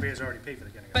 Newmarket, the taxpayers already pay for the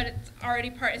But kindergarten. it's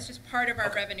already it's just part of our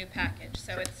Okay. revenue package,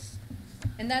 so it's,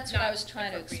 And that's what I Not was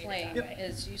trying to appropriated explain, that way.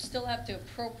 is you still have to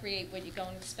appropriate what you're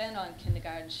going to spend on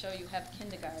kindergarten, show you have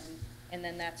kindergarten, and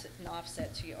then that's an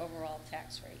offset to your overall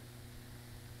tax rate.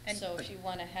 And- So if you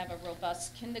want to have a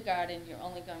robust kindergarten, you're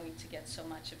only going to get so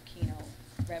much of Keno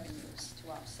revenues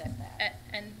to offset that.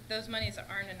 And those monies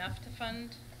aren't enough to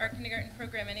fund our kindergarten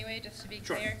program anyway, just to be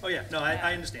Sure. clear. Oh, yeah, no,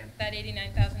 I understand. That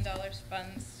 $89,000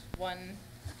 funds one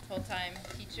full-time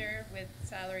teacher with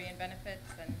salary and benefits,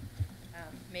 and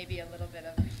maybe a little bit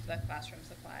of the classroom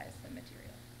supplies and material.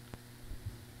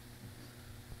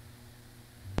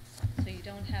 So you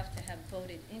don't have to have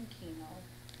voted in Keno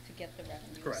to get the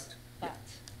revenues. Correct. But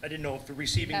I didn't know if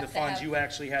receiving the Have to funds, have you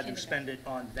actually had to kindergarten. spend it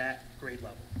on that grade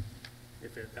level,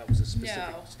 if that was a specific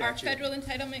No, statute. our federal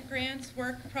entitlement grants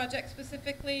work project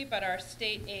specifically, but our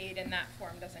state aid in that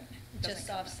form doesn't it just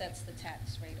come up. offsets the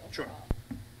tax rate overall. Sure.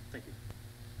 Thank you.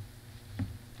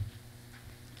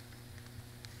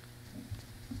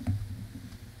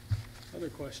 Other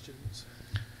questions?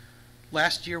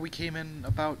 Last year, we came in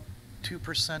about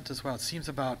 2% as well. It seems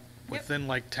about Yep. within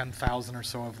like 10,000 or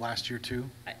so of last year too.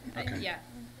 Okay. Yeah,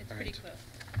 it's All pretty right. close.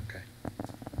 Okay.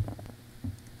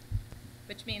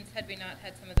 Which means had we not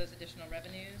had some of those additional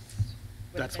revenues. would have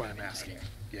That's been why I'm even asking. tighter.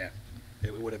 Yeah.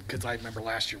 It would have, because I remember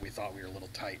last year we thought we were a little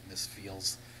tight, and this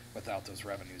feels, without those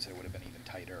revenues, it would have been even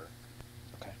tighter.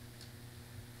 Okay.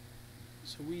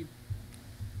 So we,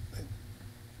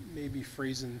 maybe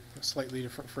phrasing, a slightly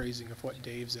different phrasing of what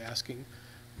Dave's asking.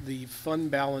 The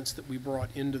fund balance that we brought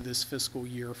into this fiscal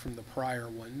year from the prior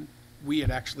one, we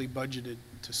had actually budgeted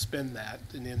to spend that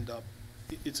and end up,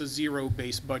 it's a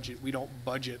zero-based budget. We don't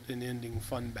budget an ending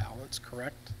fund balance,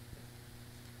 correct?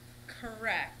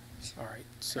 Correct. All right,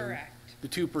 so Correct. the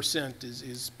 2%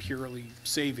 is purely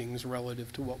savings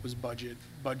relative to what was budgeted,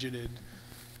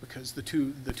 because the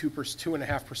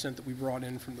 2.5% that we brought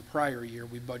in from the prior year,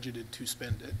 we budgeted to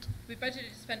spend it. We budgeted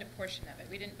to spend a portion of it.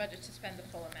 We didn't budget to spend the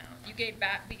full amount. We gave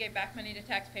back money to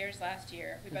taxpayers last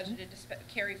year. We Mhm. budgeted to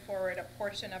carry forward a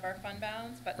portion of our fund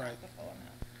balance, but Right. not the full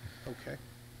amount. Okay.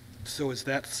 So is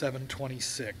that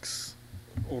 726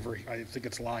 over, I think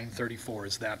it's line 34,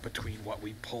 is that between what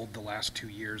we pulled the last 2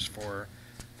 years for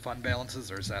fund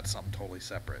balances, or is that something totally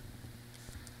separate?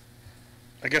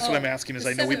 I guess what I'm asking is,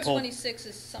 I know we pulled. The 726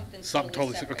 is something Something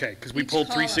totally totally, separate. okay, because we Each pulled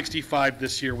column- 365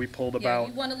 this year, we pulled Yeah, about,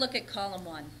 you want to look at column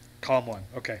 1. column 1,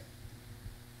 okay.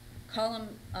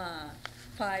 Column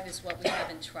 5 is what we have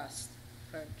in trust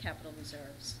for capital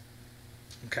reserves.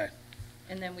 Okay,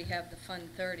 And then we have the Fund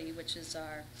 30, which is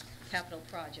our capital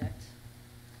project.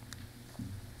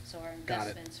 So our Got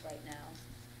it. investments right now.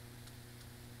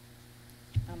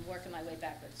 I'm working my way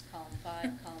backwards. Column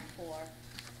 5, column 4.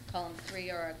 Column 3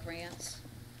 are our grants.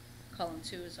 Column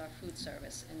 2 is our food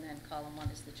service, and then column 1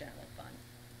 is the general fund.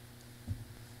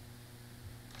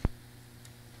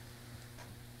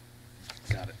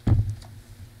 got it.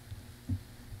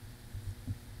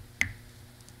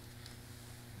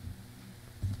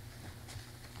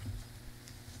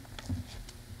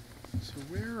 So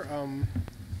where, I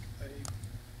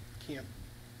can't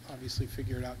obviously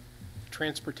figure it out,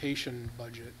 transportation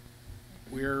budget,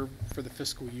 where for the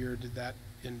fiscal year did that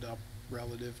end up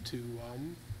relative to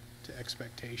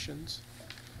expectations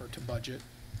or to budget?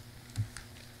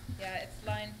 Yeah, it's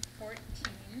line 14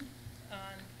 on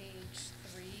page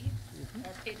 3, Mhm.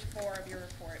 or page 4 of your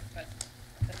report, but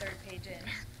the third page in.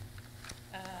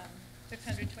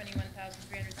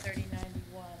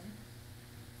 621,330.91.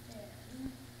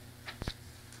 And this is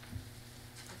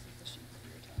the sheet that we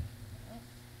were talking about.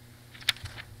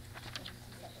 This is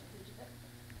the second page of it.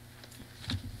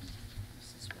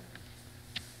 This is where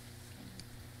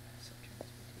so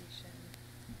transportation.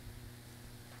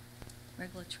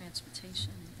 Regular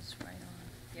transportation is right on.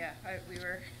 Yeah, we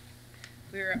were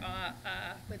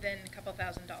within a couple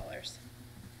 $1,000s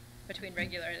between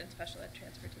regular and special ed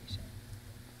transportation.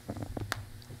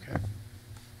 Okay.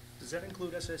 Does that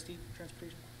include SSD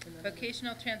transportation? in that number?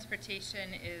 Vocational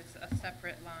transportation is a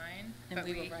separate line, And but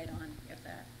we were right on with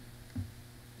that.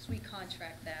 Because we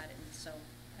contract that, and so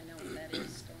I know what that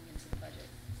is going into the budget.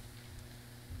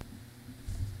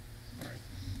 All right.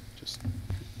 Just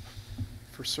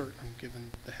for certain,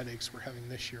 given the headaches we're having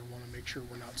this year, want to make sure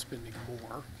we're not spending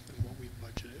more than what we've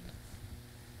budgeted.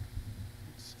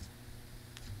 Let's-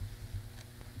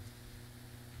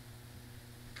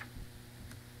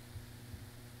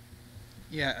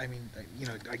 Yeah, I mean,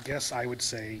 I guess I would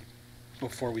say,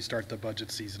 before we start the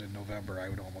budget season in November, I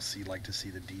would almost like to see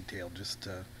the detail, just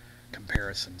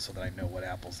comparison, so that I know what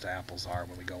apples to apples are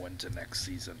when we go into next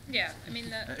season. yeah, I mean,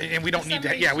 the. And we don't need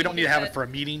to, yeah, we don't need to have it for a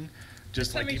meeting,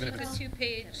 just like even if The it's, summary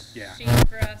sheet is a Yeah. two-page sheet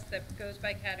for us that goes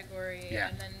by category. Yeah.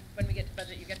 And then when we get to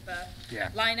budget, you get the Yeah.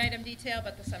 line item detail,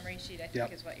 but the summary sheet, I think,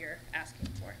 Yep. is what you're asking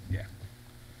for. yeah.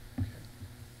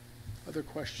 Other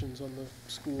questions on the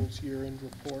school's year-end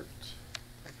report?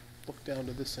 look down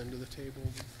to this end of the table.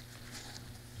 We've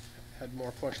had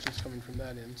more questions coming from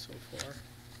that end so far.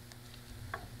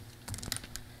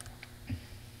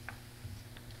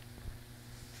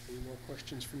 Any more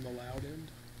questions from the loud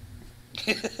end?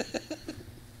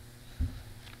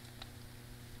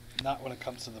 Not when it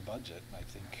comes to the budget, I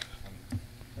think.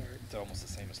 All right. It's almost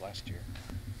the same as last year.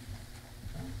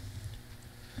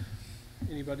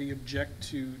 Anybody object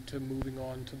to moving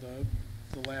on to the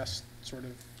last sort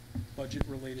of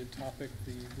budget-related topic,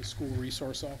 the school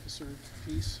resource officer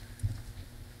piece?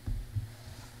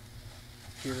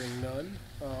 Hearing none.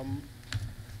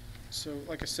 So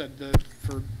like I said,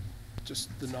 for just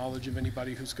the knowledge of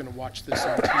anybody who's going to watch this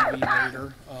on TV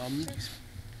later,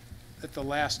 at the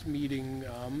last meeting,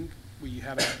 we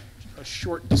had a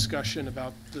short discussion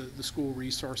about the school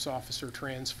resource officer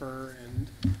transfer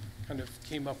and kind of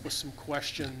came up with some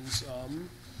questions,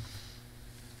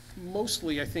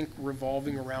 mostly I think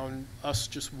revolving around us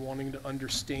just wanting to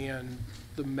understand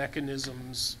the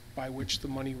mechanisms by which the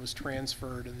money was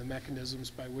transferred and the mechanisms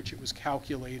by which it was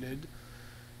calculated,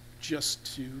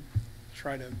 just to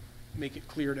try to make it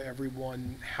clear to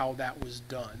everyone how that was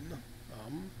done.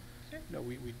 Sure. You know,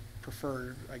 we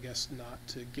prefer, I guess, not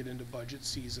to get into budget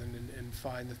season and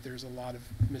find that there's a lot of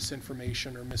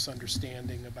misinformation or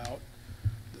misunderstanding about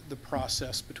the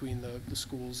process between the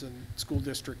schools and school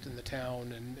district and the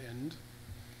town, and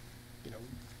you know,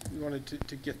 we wanted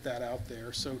to get that out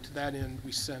there. So to that end,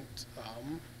 we sent,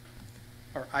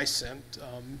 or I sent,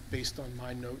 based on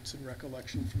my notes and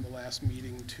recollection from the last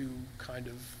meeting, two kind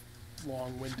of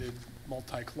long-winded,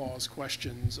 multi-clause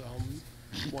questions,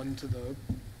 one to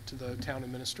the town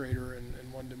administrator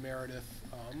and one to Meredith,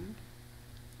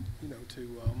 you know,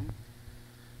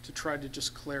 to try to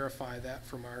just clarify that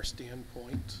from our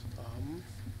standpoint.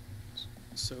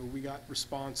 So we got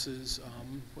responses,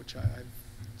 which I've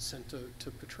sent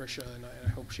to Patricia, and I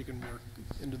hope she can work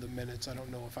into the minutes. I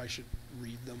don't know if I should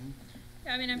read them.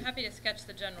 Yeah, I mean, I'm happy to sketch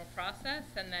the general process,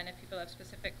 and then if people have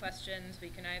specific questions, we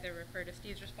can either refer to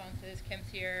Steve's responses. Kim's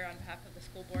here on behalf of the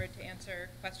school board to answer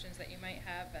questions that you might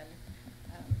have, and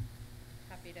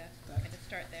happy to kind of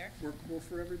start there. Workable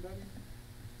for everybody?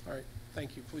 All right,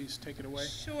 thank you. Please take it away.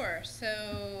 Sure.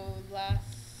 So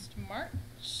last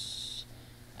March,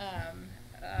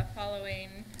 following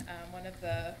one of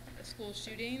the school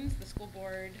shootings, the school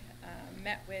board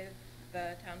met with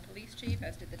the town police chief,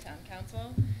 as did the town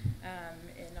council,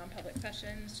 in non-public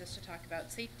sessions just to talk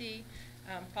about safety.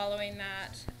 Following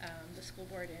that, the school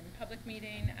board in public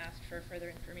meeting asked for further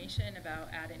information about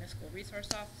adding a school resource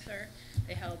officer.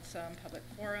 They held some public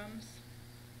forums.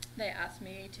 They asked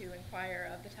me to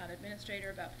inquire of the town administrator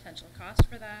about potential costs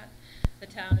for that. The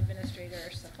town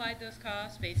administrator supplied those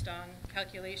costs based on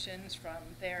calculations from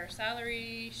their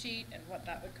salary sheet and what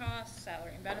that would cost,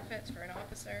 salary and benefits for an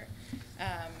officer.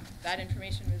 That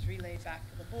information was relayed back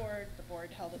to the board. The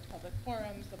board held its public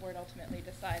forums. The board ultimately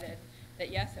decided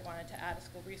that yes, it wanted to add a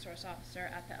school resource officer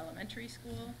at the elementary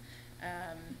school.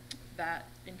 That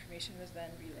information was then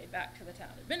relayed back to the town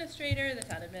administrator. The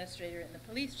town administrator and the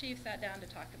police chief sat down to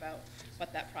talk about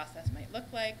what that process might look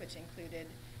like, which included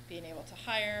being able to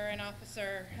hire an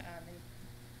officer and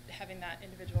having that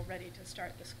individual ready to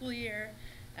start the school year.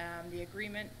 The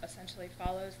agreement essentially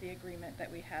follows the agreement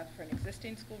that we have for an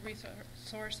existing school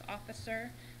resource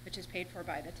officer, which is paid for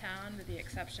by the town, with the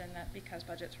exception that because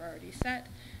budgets were already set,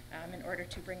 in order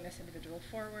to bring this individual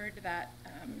forward, that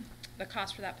the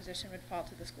cost for that position would fall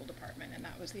to the school department, and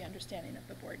that was the understanding of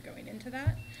the board going into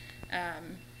that.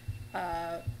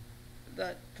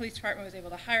 The police department was able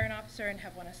to hire an officer and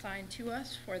have one assigned to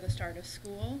us for the start of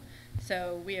school.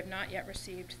 So we have not yet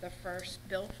received the first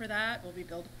bill for that. We'll be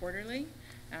billed quarterly.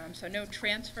 So no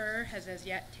transfer has as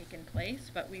yet taken place,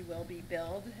 but we will be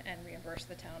billed and reimburse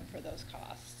the town for those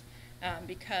costs.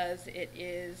 Because it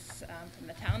is, from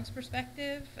the town's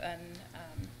perspective, an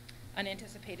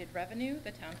unanticipated revenue,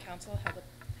 the town council held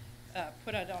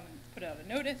put out a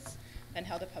notice, then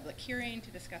held a public hearing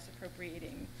to discuss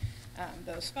appropriating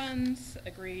those funds,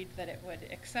 agreed that it would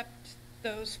accept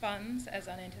those funds as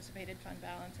unanticipated fund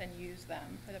balance and use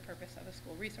them for the purpose of a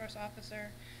school resource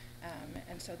officer.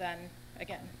 And so then,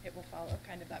 again, it will follow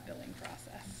kind of that billing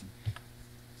process.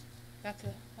 That's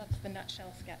the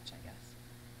nutshell sketch, I guess.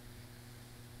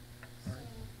 So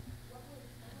what would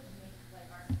make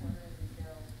like our quarterly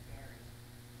bill vary?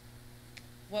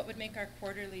 What would make our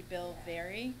quarterly bill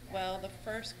vary? Well, the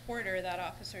first quarter, that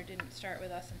officer didn't start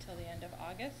with us until the end of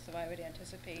August, so I would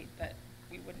anticipate that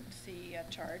we wouldn't see a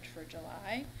charge for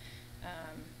July.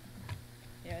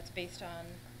 You know, it's based on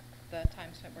the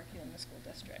time spent working in the school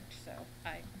district, so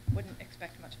I wouldn't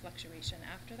expect much fluctuation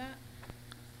after that.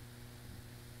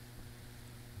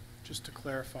 Just to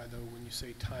clarify, though, when you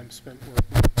say time spent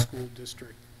working with the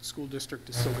school district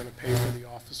is still gonna pay for the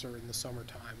officer in the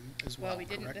summertime as well, Well, we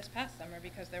didn't correct? this past summer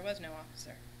because there was no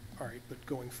officer. All right, but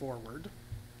going forward?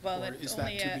 Well, or it's is that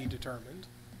only to a- be determined?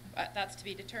 That's to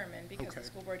be determined because Okay. the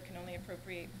school board can only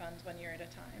appropriate funds 1 year at a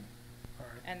time. All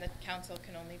right. And the council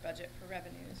can only budget for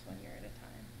revenues 1 year at a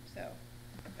time. So,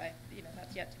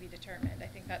 that's yet to be determined. I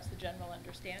think that's the general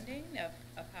understanding of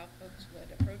how folks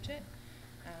would approach it.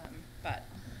 But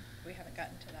we haven't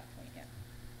gotten to that point yet.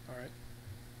 All right.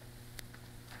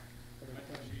 When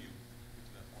do you get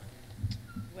to that point?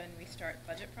 When we start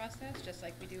budget process, just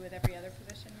like we do with every other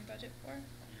position we budget for.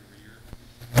 Year over year?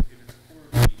 If it's a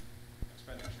quarterly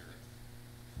expenditure,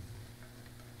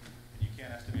 and you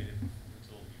can't estimate it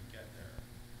until you get there,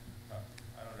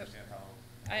 I don't understand how.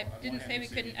 I on one didn't hand, say you we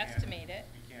couldn't can't- estimate it.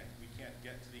 We can't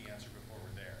get to the answer before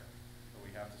we're there, but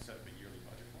we have to set up a yearly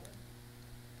budget for it.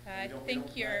 I We don't-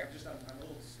 think you're. I'm a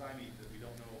little stymied that we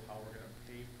don't know how we're gonna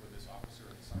pay for this officer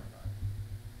in the summertime.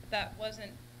 That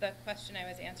wasn't the question I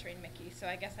was answering, Mickey, so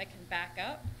I guess I can back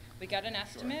up. We got an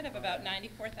estimate of about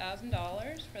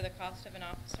 $94,000 for the cost of an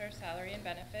officer's salary and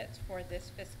benefits for this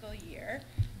fiscal year.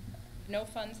 No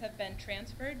funds have been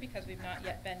transferred because we've not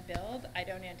yet been billed. I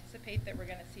don't anticipate that we're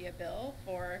gonna see a bill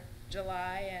for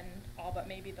July and all but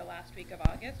maybe the last week of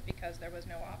August because there was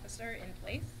no officer in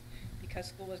place, because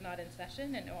school was not in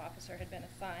session and no officer had been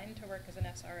assigned to work as an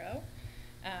SRO.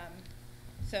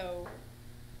 So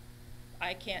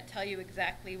I can't tell you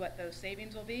exactly what those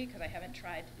savings will be because I haven't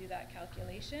tried to do that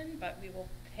calculation, but we will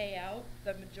pay out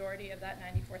the majority of that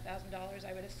 $94,000,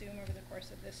 I would assume, over the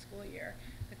course of this school year.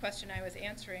 The question I was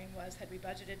answering was, had we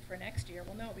budgeted for next year?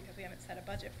 Well, no, because we haven't set a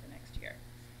budget for next year.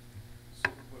 So,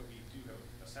 but we do have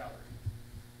a salary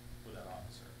for that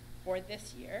officer. For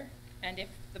this year, and if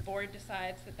the board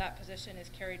decides that that position is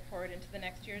carried forward into the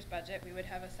next year's budget, we would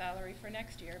have a salary for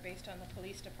next year based on the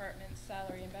police department's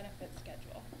salary and benefits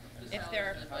schedule. The If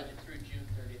there salary's been budgeted through June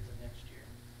 30th of next year.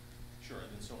 Sure,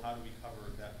 and then so how do we cover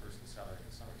that person's salary in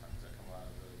the summertime? Does that come out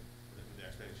of would the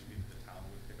expectation be that the town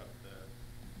would pick up the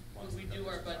When months we that that do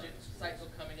our person's out budget of the schools? cycle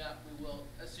coming up, we will,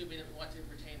 assuming that we want to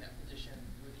retain that position,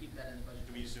 we would keep that in the budget.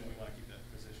 Do we assume we want to keep that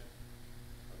position?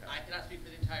 Okay. I cannot speak for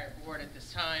the entire board at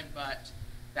this time, but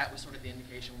that was sort of the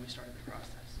indication when we started the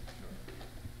process. Sure.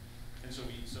 And so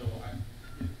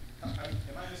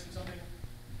am I missing something?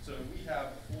 So if we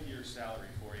have a full year's salary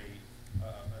for an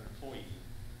employee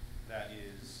that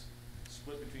is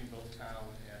split between both town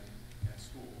and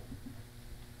school,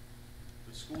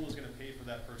 the school is gonna pay for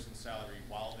that person's salary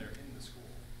while they're in the school.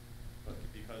 But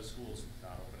because school's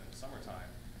not open in the summertime,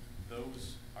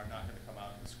 those are not gonna come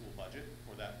out of the school budget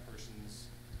for that person's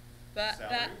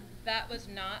salary? That was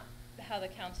not how the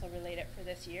council relayed it for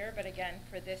this year, but again,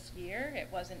 for this year, it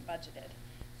wasn't budgeted.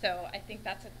 So I think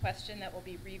that's a question that will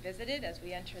be revisited as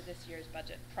we enter this year's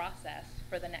budget process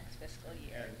for the next fiscal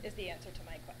year, And- is the answer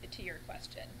to your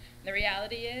question. The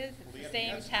reality is, Well, it's the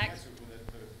same answer- tax. The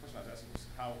question I was asking was,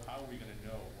 how are we gonna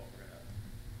know what we're gonna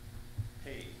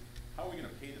pay? How are we gonna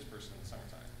pay this person in the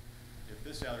summertime? If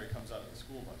this salary comes out of the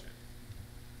school budget,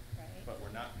 Right. but we're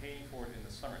not paying for it in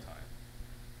the summertime,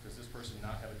 does this person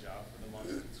not have a job for the month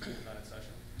that school's not in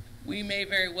session? We may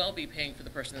very well be paying for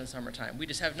the person in the summertime. We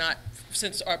just have not,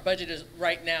 since our budget is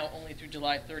right now only through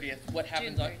July 30th, what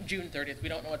happens on June 30th, we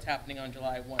don't know what's happening on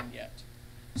July 1 yet.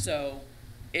 So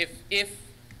if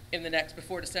in the next,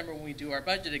 before December, when we do our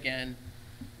budget again,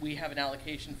 we have an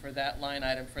allocation for that line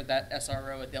item for that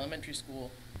SRO at the elementary school,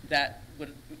 that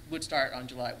would start on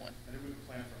July 1. And then we would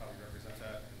plan for how we represent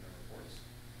that in the reports.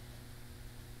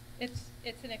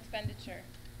 It's an expenditure.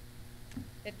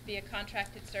 It'd be a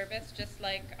contracted service, just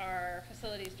like our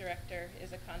facilities director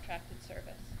is a contracted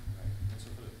service. Right, and so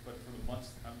but for the months,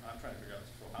 I'm trying to figure out,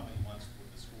 so how many months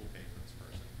would the school pay for this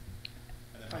person?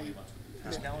 And then how many months would the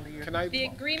This town? calendar year? Can I The can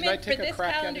I agreement for take a this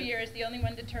crack at calendar it? year is the only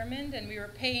one determined, and we were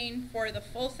paying for the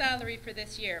full salary for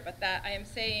this year, but that, I am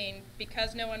saying,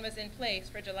 because no one was in place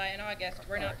for July and August,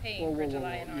 we're All not right. paying Whoa, for whoa, whoa,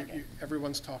 July whoa. and August.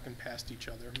 Everyone's talking past each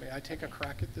other. May I take a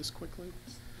crack at this quickly?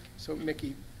 So,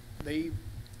 Mickey,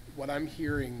 what I'm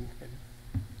hearing, and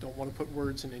don't want to put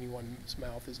words in anyone's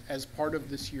mouth, is as part of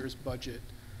this year's budget,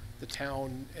 the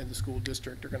town and the school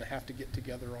district are going to have to get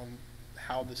together on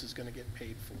how this is going to get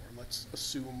paid for. Let's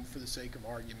assume, for the sake of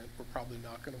argument, we're probably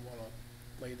not going to want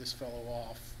to lay this fellow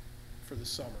off for the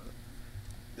summer.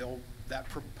 That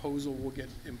proposal will get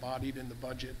embodied in the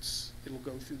budgets. It'll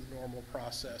go through the normal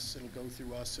process. It'll go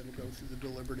through us. It'll go through the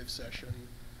deliberative session.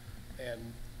 And,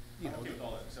 you I'm know, okay with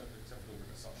all that, except for the word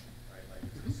assumption, right? Like,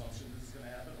 it's an assumption this is gonna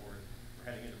happen, or we're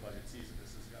heading into budget season,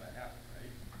 this is gonna happen,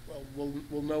 right? well,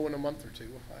 we'll know in a month or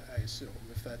two, I assume,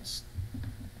 if that's,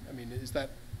 I mean, is that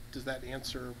does that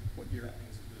answer what you're, I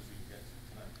think it's as good as we can get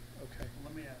tonight. okay.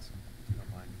 Well, let me ask, if you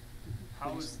don't mind,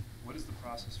 what is the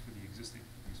process for the existing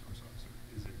resource officer?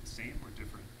 Is it the same or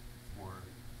different for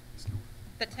this new one?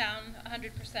 The town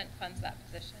 100% funds that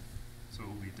position. So it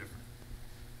will be different.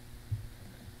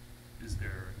 Is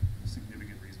there a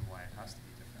significant reason why it has to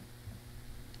be different?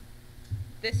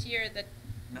 This year,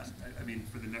 I mean,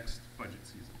 for the next budget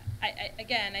season.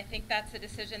 Again, I think that's a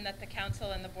decision that the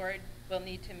council and the board will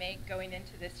need to make going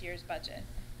into this year's budget.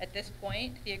 At this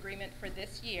point, the agreement for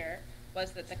this year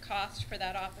was that the cost for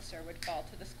that officer would fall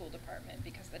to the school department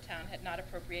because the town had not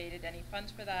appropriated any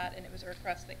funds for that, and it was a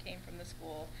request that came from the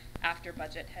school after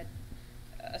budget had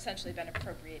essentially been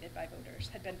appropriated by voters,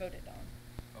 had been voted on.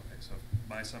 Okay, so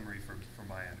my summary from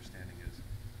my understanding is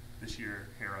this year,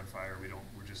 hair on fire,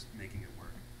 we're just making it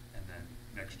work. And then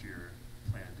next year,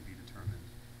 plan to be determined,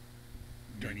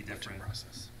 maybe different,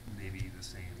 process. maybe the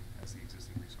same as the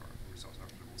existing resource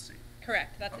officer, we'll see.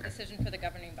 Correct, that's a Okay. decision for the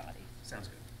governing body. Sounds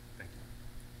good, thank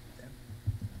you.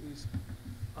 Please.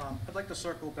 I'd like to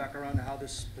circle back around to how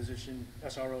this position,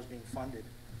 SRO, is being funded.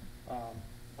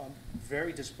 I'm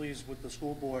very displeased with the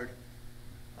school board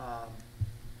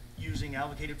using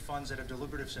allocated funds at a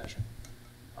deliberative session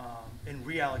and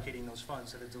reallocating those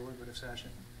funds at a deliberative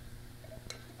session.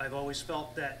 I've always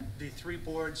felt that the three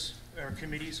boards or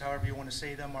committees, however you want to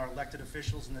say them, are elected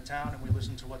officials in the town, and we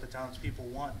listen to what the townspeople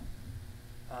want.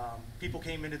 People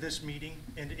came into this meeting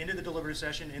and into the deliberative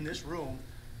session in this room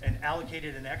and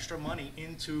allocated an extra money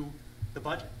into the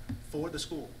budget for the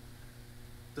school.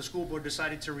 The school board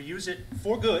decided to reuse it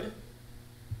for good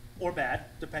or bad,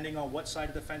 depending on what side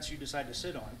of the fence you decide to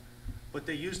sit on. But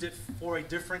they used it for a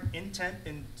different intent,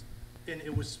 and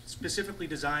it was specifically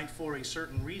designed for a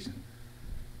certain reason.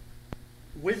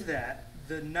 With that,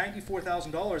 the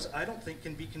 $94,000 I don't think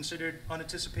can be considered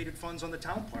unanticipated funds on the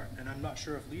town part, and I'm not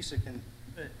sure if Lisa can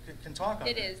talk on that.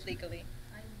 It is legally.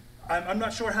 I'm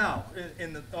not sure how.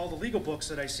 In all the legal books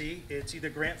that I see, it's either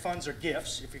grant funds or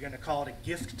gifts. If you're going to call it a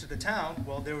gift to the town,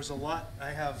 well, there was a lot.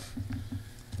 I have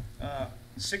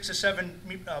 6 or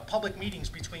 7 public meetings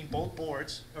between both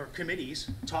boards or committees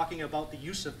talking about the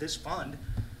use of this fund.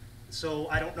 So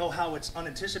I don't know how it's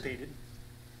unanticipated.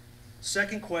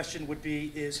 Second question would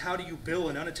be is how do you bill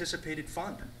an unanticipated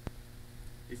fund?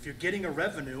 If you're getting a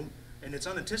revenue and it's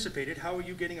unanticipated, how are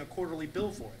you getting a quarterly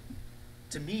bill for it?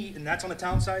 To me, and that's on the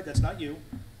town side, that's not you.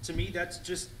 To me, that's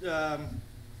just, lack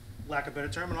of a better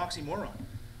term, an oxymoron.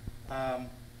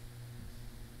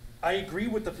 I agree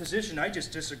with the position, I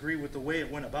just disagree with the way it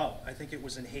went about. I think it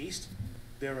was in haste.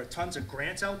 There are tons of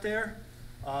grants out there.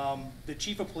 The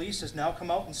chief of police has now come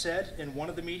out and said in one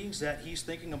of the meetings that he's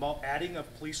thinking about adding a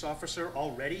police officer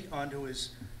already onto his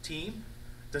team.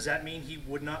 Does that mean he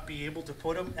would not be able to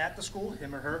put him at the school,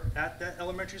 him or her, at that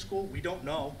elementary school? We don't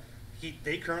know.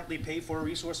 They currently pay for a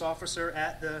resource officer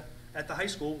at the high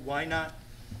school. Why not?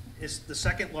 It's the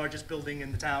second largest building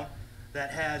in the town that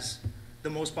has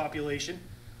the most population.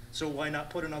 So why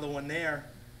not put another one there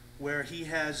where he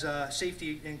has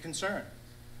safety and concern?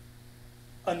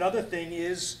 Another thing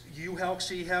is you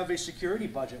actually have a security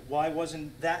budget. Why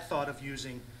wasn't that thought of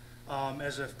using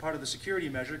as a part of the security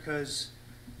measure? Because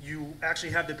you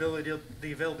actually have the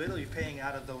availability of paying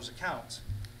out of those accounts.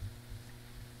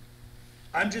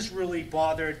 I'm just really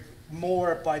bothered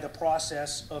more by the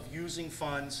process of using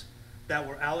funds that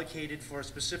were allocated for a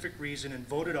specific reason and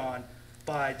voted on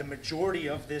by the majority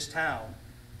of this town,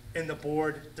 and the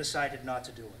board decided not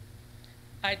to do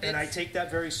it. And I take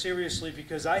that very seriously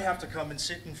because I have to come and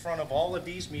sit in front of all of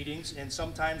these meetings, and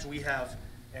sometimes we have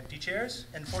empty chairs,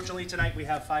 and fortunately tonight we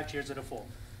have 5 chairs that are full.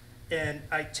 And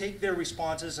I take their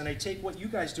responses and I take what you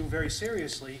guys do very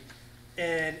seriously,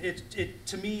 and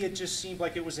to me it just seemed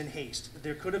like it was in haste.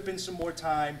 There could have been some more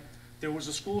time. There was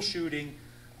a school shooting.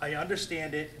 I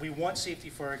understand it. We want safety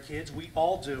for our kids. We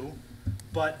all do.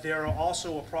 But there are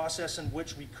also a process in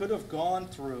which we could have gone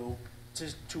through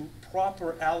to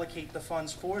proper allocate the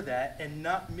funds for that and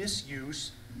not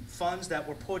misuse funds that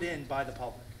were put in by the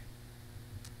public.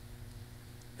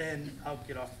 And I'll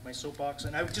get off my soapbox.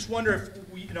 And I just wonder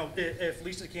if we, if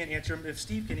Lisa can't answer them, if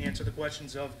Steve can answer the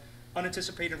questions of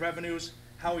unanticipated revenues.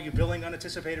 How are you billing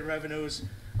unanticipated revenues?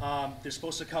 They're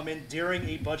supposed to come in during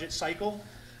a budget cycle,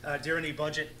 during a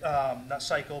budget, not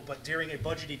cycle, but during a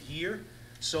budgeted year.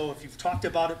 So if you've talked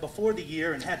about it before the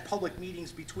year and had public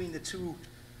meetings between the two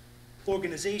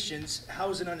organizations, how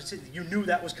is it unanticipated? You knew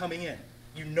that was coming in.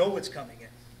 You know it's coming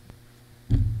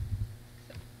in.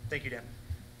 Thank you, Dan.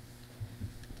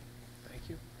 Thank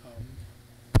you.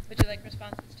 Would you like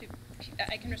responses to?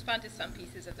 I can respond to some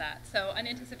pieces of that. So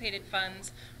unanticipated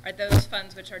funds are those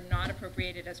funds which are not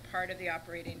appropriated as part of the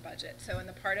operating budget. So in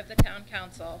the part of the town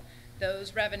council,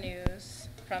 those revenues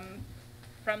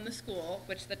from the school,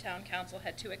 which the town council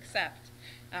had to accept,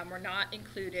 were not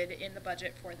included in the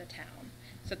budget for the town.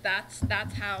 So that's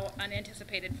how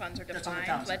unanticipated funds are That's on the defined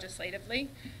town side. legislatively.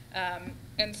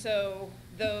 And so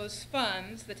those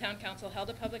funds, the town council held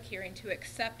a public hearing to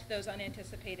accept those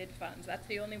unanticipated funds. That's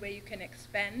the only way you can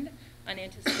expend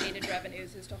unanticipated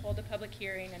revenues, is to hold a public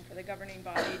hearing and for the governing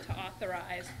body to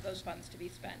authorize those funds to be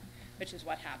spent, which is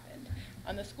what happened.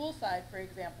 On the school side, for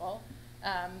example,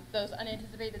 those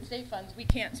unanticipated state funds, we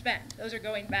can't spend. Those are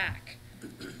going back,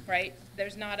 right?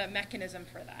 There's not a mechanism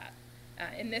for that.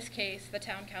 In this case, the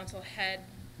town council had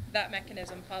that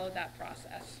mechanism, followed that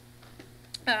process.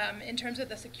 In terms of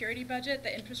the security budget,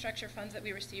 the infrastructure funds that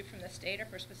we receive from the state are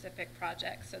for specific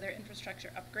projects. So they're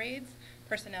infrastructure upgrades.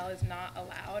 Personnel is not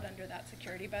allowed under that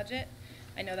security budget.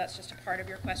 I know that's just a part of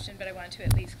your question, but I wanted to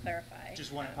at least clarify.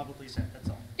 Just want it publicly said, that's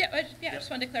all. Yeah, Yep. just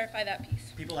wanted to clarify that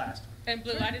piece. People asked. And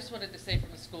Blue, I just wanted to say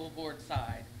from the school board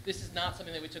side, this is not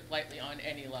something that we took lightly on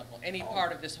any level, any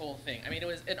part of this whole thing. I mean, it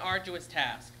was an arduous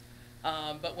task.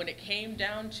 But when it came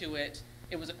down to it,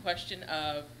 it was a question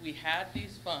of, we had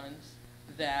these funds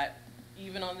that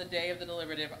even on the day of the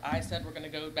deliberative, I said we're gonna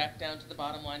go back down to the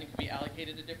bottom line, it could be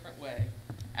allocated a different way.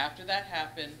 After that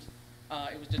happened,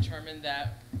 it was determined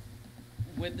that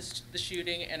with the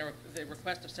shooting and the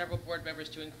request of several board members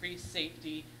to increase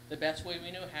safety the best way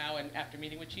we knew how, and after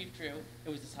meeting with Chief Drew, it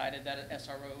was decided that an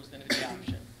SRO was gonna be the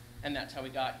option, and that's how we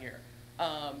got here.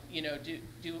 You know,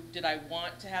 did I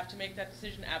want to have to make that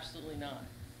decision? Absolutely not.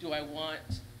 Do I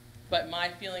want, but my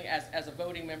feeling as a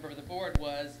voting member of the board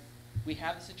was, we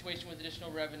have the situation with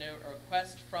additional revenue, a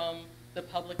request from the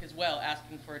public as well,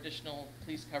 asking for additional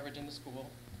police coverage in the school.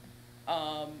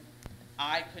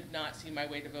 I could not see my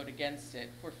way to vote against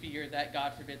it for fear that,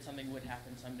 God forbid, something would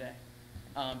happen someday.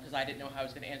 Because I didn't know how I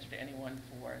was going to answer to anyone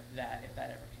for that, if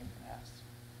that ever came to pass.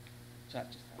 So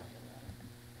that's just how I feel about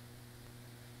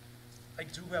it.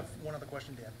 I do have one other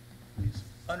question, Dan. Please.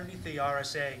 Underneath the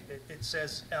RSA, it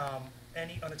says,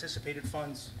 any unanticipated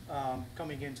funds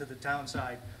coming into the town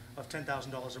side of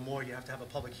 $10,000 or more, you have to have a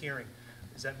public hearing.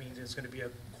 Does that mean it's going to be a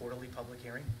quarterly public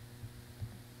hearing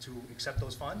to accept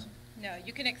those funds? No,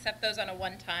 you can accept those on a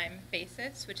one-time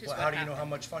basis, which is Well, what how happened. do you know how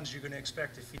much funds you're going to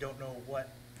expect if you don't know what?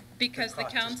 Because the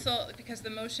cost is? council, because the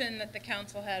motion that the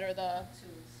council had, or the,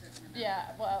 yeah,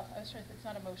 well, I was trying to think, it's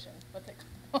not a motion, what's it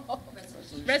called?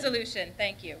 Resolution,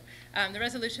 thank you. The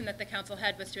resolution that the council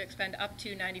had was to expend up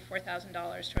to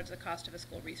 $94,000 towards the cost of a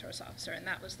school resource officer, and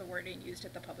that was the wording used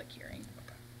at the public hearing.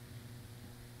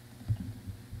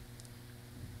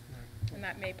 And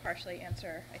that may partially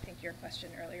answer, I think, your question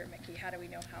earlier, Mickey, how do we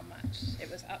know how much? It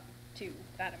was up to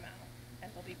that amount, and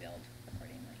will be billed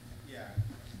accordingly. Yeah,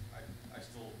 I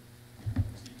still,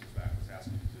 Steve was back, was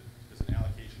asking, because an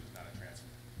allocation is not a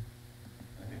transfer.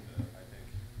 I think,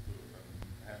 Lou,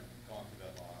 I haven't gone through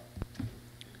that law in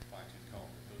fine tooth comb,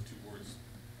 but those two words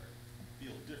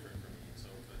feel different for me. And so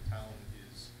if a town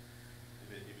is,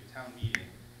 if a town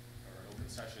meeting or an open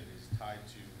session is tied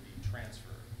to a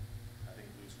transfer, I think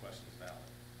Lou's question is valid.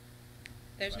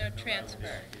 There's no But no matter what transfer.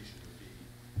 the allocation would be,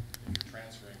 if you're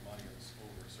transferring money that's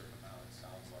over a certain amount, it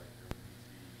sounds like there would need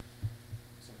to be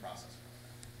some process around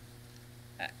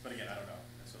that. But again, I don't know,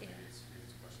 and so maybe it's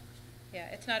a question for Steve.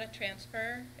 Yeah, it's not a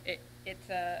transfer,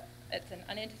 it's an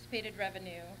unanticipated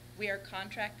revenue. We are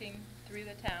contracting through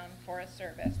the town for a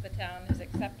service. The town has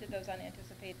accepted that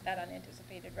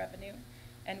unanticipated revenue,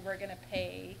 and we're gonna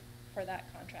pay for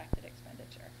that contracted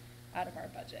expenditure out of our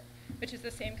budget, which is the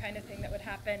same kind of thing that would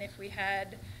happen if we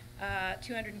had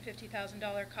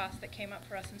 $250,000 cost that came up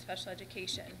for us in special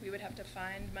education. We would have to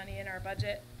find money in our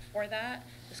budget for that.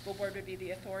 The school board would be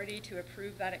the authority to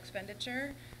approve that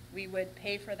expenditure. We would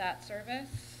pay for that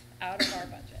service out of our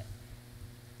budget.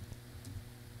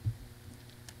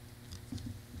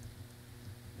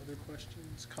 Other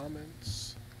questions,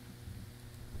 comments?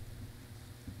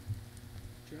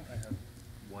 Jeff? I have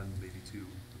one, maybe two,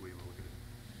 the way you want to look at it.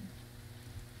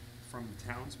 From the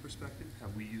town's perspective,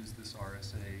 have we used this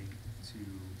RSA to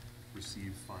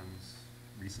receive funds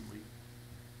recently?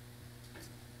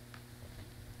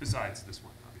 Besides this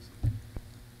one, obviously.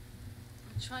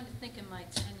 I'm trying to think in my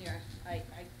tenure,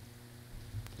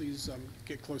 Please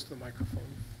get close to the microphone.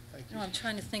 Thank you. no, I'm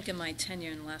trying to think in my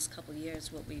tenure in the last couple of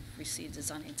years, what we've received as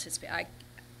unanticipated.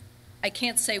 I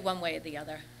can't say one way or the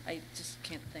other. I just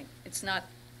can't think. It's not,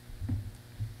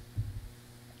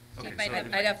 Okay, Steve might so have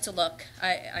if- I'd have to look.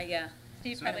 Yeah.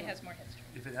 Steve So- probably has more history.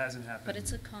 if it hasn't happened. But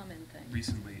it's a common thing.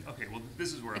 Recently, okay, well,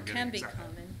 this is where I'm It getting. can be exact-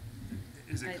 common.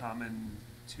 Is it I- common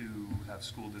to have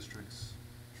school districts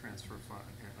transfer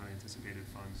unanticipated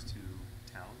funds to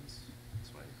towns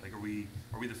this way? Like, are we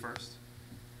the first,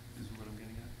 is what I'm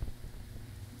getting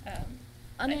at?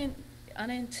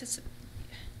 Unanticipated,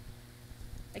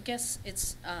 I guess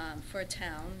it's, for a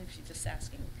town, if you're just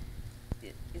asking,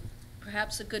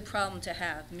 perhaps a good problem to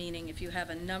have, meaning if you have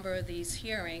a number of these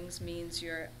hearings, means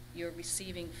you're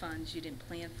receiving funds you didn't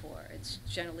plan for. It's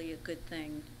generally a good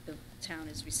thing the town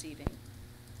is receiving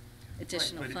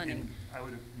additional Right, but funding. I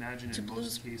would imagine To in Blue's-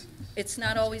 most cases. It's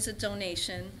not always a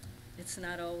donation, it's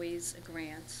not always a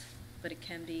grant, but it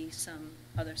can be some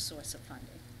other source of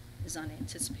funding, is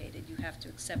unanticipated. You have to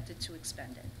accept it to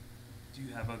expend it. Do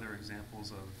you have other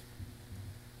examples of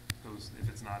those, if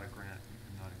it's not a grant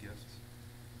and not a gift?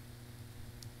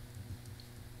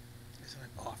 Isn't it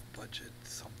off budget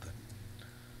something?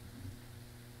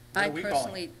 What I are we calling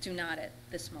personally do not at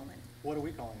this moment. What are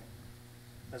we calling it?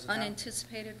 As a town?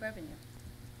 Unanticipated revenue.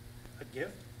 A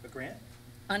gift, a grant?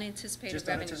 Unanticipated Just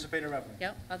revenue. unanticipated revenue?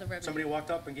 Yep, other revenue. Somebody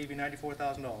walked up and gave you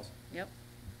 $94,000. Yep.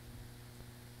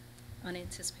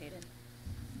 Unanticipated.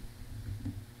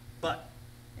 But,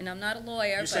 And I'm not a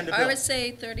lawyer, You but send a bill.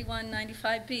 RSA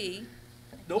 3195B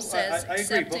nope, says I agree, but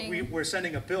accepting. we're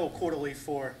sending a bill quarterly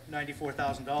for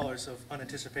 $94,000 of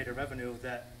unanticipated revenue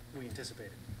that we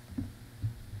anticipated.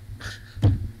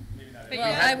 Maybe not But Well, you I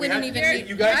have- wouldn't you even have- need,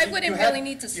 You guys- I you wouldn't had- really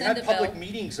need to You send a had public bill.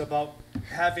 meetings about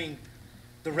having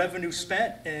the revenue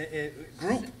spent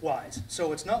group-wise.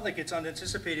 So it's not like it's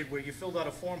unanticipated where you filled out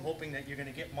a form hoping that you're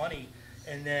gonna get money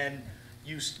and then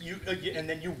and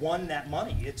then you won that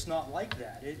money. It's not like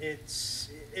that. It's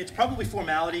probably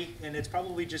formality, and it's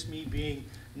probably just me being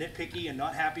nitpicky and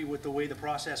not happy with the way the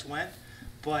process went.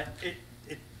 But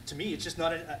to me, it's just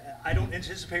not, I don't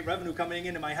anticipate revenue coming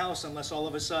into my house unless all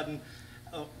of a sudden,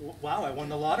 wow, I won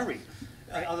the lottery.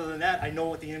 Other than that, I know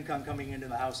what the income coming into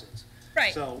the house is.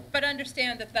 Right, So, but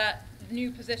understand that that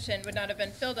new position would not have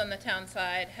been filled on the town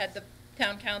side had the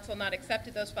town council not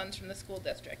accepted those funds from the school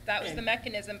district. That was the And-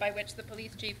 mechanism by which the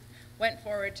police chief went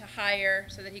forward to hire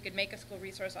so that he could make a school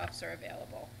resource officer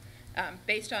available,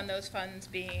 based on those funds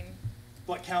being,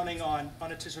 but counting on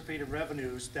unanticipated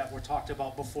revenues that were talked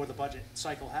about before the budget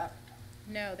cycle happened.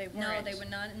 no, they weren't. No, they were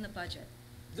not in the budget.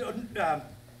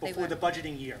 Before were. the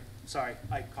budgeting year. Sorry,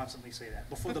 I constantly say that.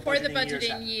 Before the Before the budgeting year.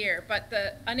 budgeting year, but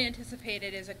the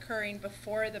unanticipated is occurring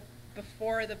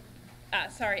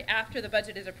after the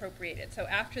budget is appropriated. So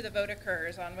after the vote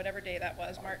occurs on whatever day that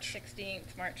was, March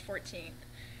 16th, March 14th.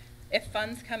 If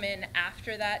funds come in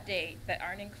after that date that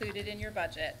aren't included in your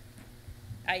budget,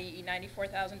 i.e.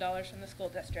 $94,000 from the school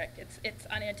district, it's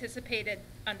unanticipated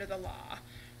under the law,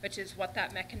 which is what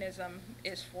that mechanism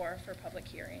is for public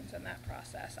hearings and that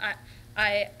process.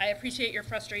 I appreciate your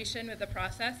frustration with the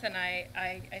process, and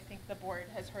I think the board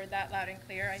has heard that loud and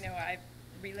clear. I know I've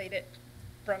relayed it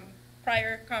from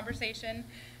prior conversation,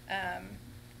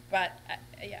 but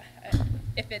yeah,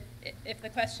 if the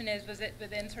question is, was it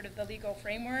within sort of the legal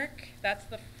framework, that's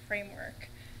the framework.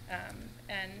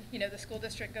 And, you know, the school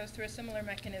district goes through a similar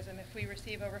mechanism. If we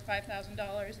receive over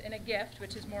 $5,000 in a gift,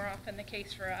 which is more often the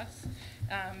case for us,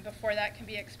 before that can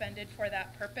be expended for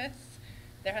that purpose,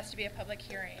 there has to be a public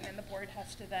hearing, and the board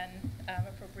has to then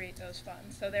appropriate those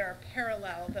funds. So there are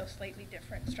parallel, though slightly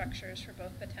different structures for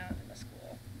both the town and the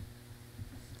school.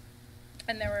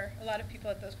 And there were a lot of people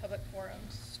at those public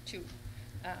forums, too,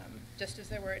 just as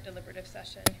there were at deliberative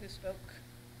session, who spoke,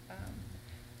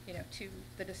 you know, to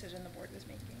the decision the board was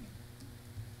making.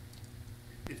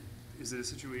 Is it a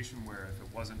situation where if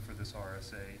it wasn't for this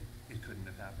RSA, it couldn't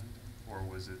have happened? Or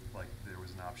was it like there was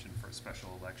an option for a special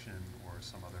election or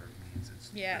some other means?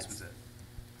 Yes. This was it?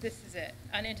 This is it.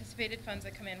 Unanticipated funds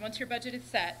that come in. Once your budget is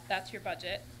set, that's your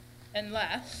budget,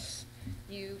 unless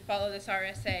you follow this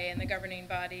RSA and the governing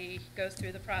body goes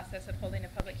through the process of holding a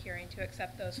public hearing to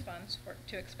accept those funds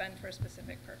to expend for a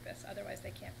specific purpose. Otherwise, they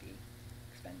can't be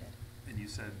expended. And you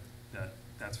said that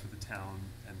that's for the town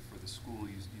and for the school.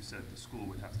 You said the school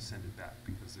would have to send it back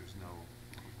because there's no.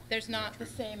 There's Is that not the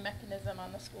true? same mechanism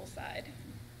on the school side.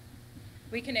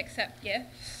 We can accept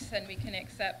gifts and we can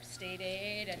accept state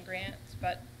aid and grants,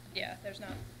 but yeah,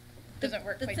 doesn't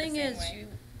work quite the same way. The thing is,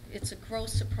 it's a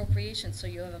gross appropriation, so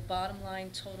you have a bottom line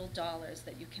total dollars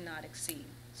that you cannot exceed.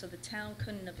 So the town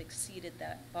couldn't have exceeded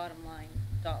that bottom line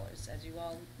dollars. As you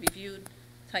all reviewed,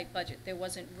 tight budget. There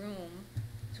wasn't room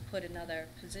to put another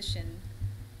position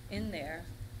in there,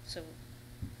 so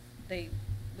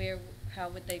how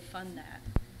would they fund that?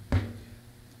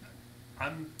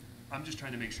 I'm just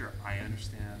trying to make sure I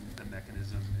understand the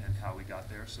mechanism and how we got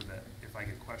there, so that if I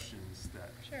get questions that,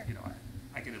 Sure. you know,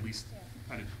 I can at least Yeah.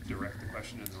 kind of direct the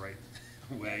question in the right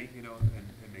way, you know,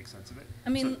 and make sense of it. I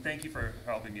mean- So thank you for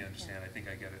helping me understand. I think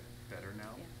I get it better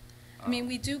now. Yeah. I mean,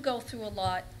 we do go through a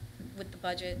lot with the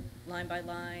budget, line by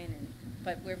line,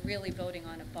 but we're really voting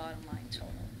on a bottom line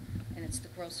total, and it's the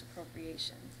gross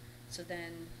appropriation. So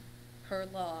then, per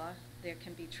law, there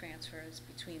can be transfers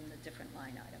between the different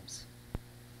line items.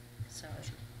 So,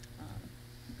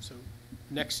 So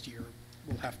next year,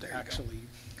 we'll have to actually,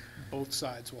 both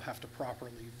sides will have to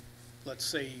properly, let's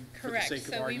say, for the Correct. sake of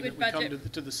So we argument, would we come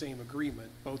budget- to the same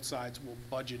agreement, both sides will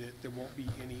budget it, there won't be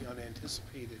any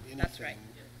unanticipated anything. That's right.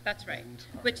 That's right. And-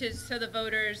 Which is, so the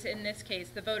voters, in this case,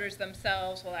 the voters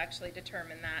themselves will actually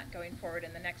determine that going forward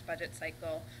in the next budget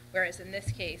cycle. Whereas in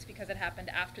this case, because it happened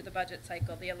after the budget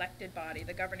cycle, the elected body,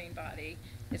 the governing body,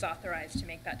 is authorized to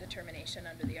make that determination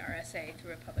under the RSA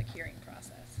through a public hearing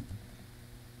process.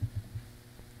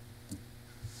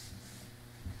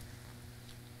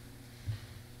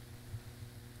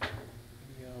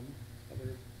 Any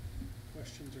other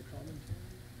questions or commentary?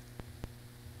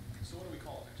 So what do we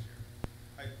call it next year?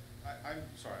 I'm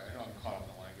sorry, I know I'm caught up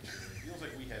in the language here. It feels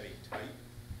like we have a type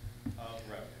of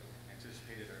revenue,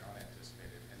 anticipated or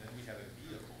unanticipated, and then we have a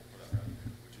vehicle for that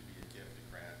revenue, which would be a gift, a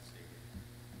grant, state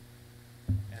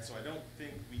aid. And so I don't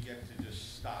think we get to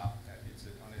just stop at it's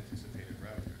an unanticipated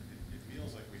revenue. It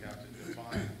feels like we have to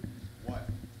define what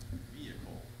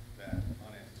vehicle that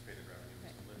unanticipated revenue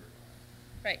is delivered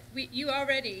by. Right,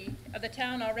 the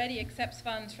town already accepts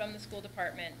funds from the school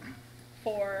department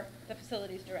for the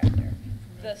facilities director.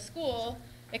 The school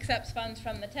accepts funds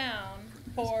from the town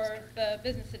for the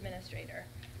business administrator,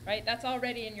 right? That's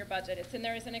already in your budget. It's in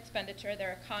there as an expenditure.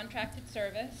 They're a contracted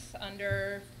service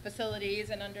under facilities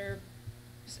and under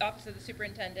Office of the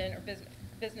Superintendent, or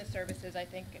business services, I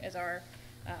think, is our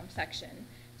section.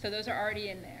 So those are already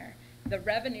in there. The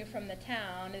revenue from the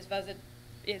town is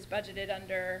budgeted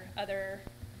under other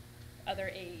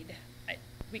aid.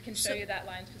 We can show you that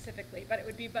line specifically, but it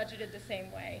would be budgeted the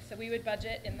same way. So we would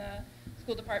budget in the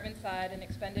school department side an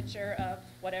expenditure of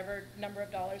whatever number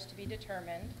of dollars to be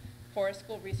determined for a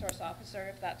school resource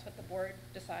officer, if that's what the board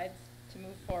decides to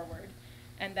move forward.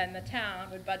 And then the town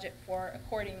would budget for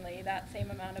accordingly that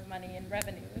same amount of money in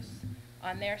revenues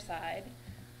on their side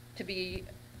to be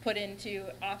put into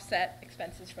offset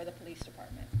expenses for the police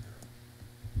department.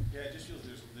 Yeah, it just feels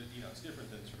it's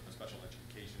different than sort of a special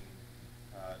education,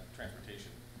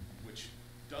 transportation, which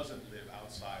doesn't live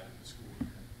outside of the school year.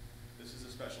 This is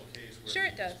a special case Sure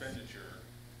where it the does. expenditure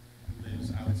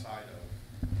lives outside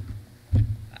of,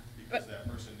 because that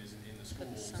person isn't in the For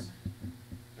the schools summer.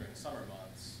 during the summer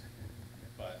months,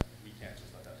 but we can't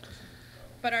just let that person go.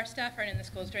 But our staff aren't in the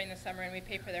schools during the summer, and we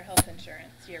pay for their health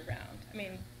insurance year-round. I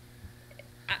mean,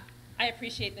 I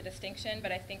appreciate the distinction,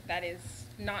 but I think that is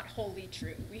not wholly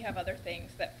true. We have other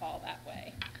things that fall that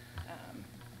way,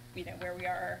 where we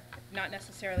are not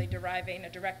necessarily deriving a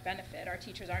direct benefit. Our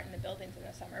teachers aren't in the buildings in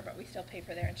the summer, but we still pay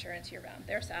for their insurance year-round.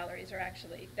 Their salaries are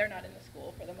actually, they're not in the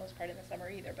school for the most part in the summer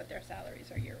either, but their salaries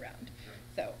are year-round.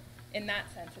 So in that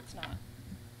sense, it's not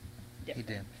different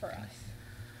Dan. for us.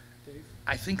 Dave?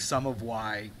 I think some of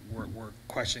why we're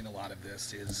questioning a lot of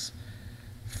this is,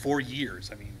 for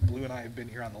years, I mean, Blue and I have been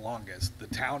here on the longest, the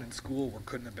town and school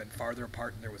couldn't have been farther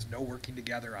apart, and there was no working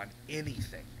together on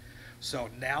anything. So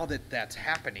now that that's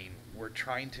happening, we're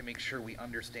trying to make sure we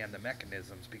understand the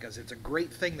mechanisms, because it's a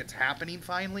great thing that's happening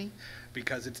finally,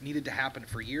 because it's needed to happen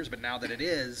for years, but now that it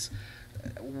is,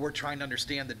 we're trying to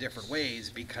understand the different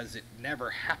ways, because it never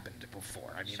happened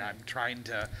before. I mean, I'm trying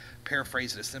to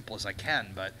paraphrase it as simple as I can,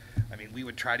 but, I mean, we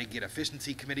would try to get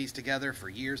efficiency committees together for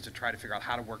years to try to figure out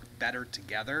how to work better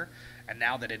together, and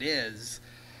now that it is,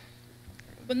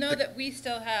 Well, know that we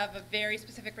still have a very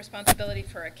specific responsibility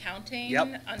for accounting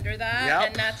Yep. under that, Yep.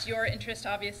 and that's your interest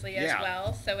obviously as Yeah.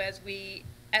 well. So as we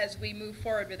move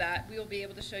forward with that, we will be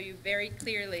able to show you very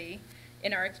clearly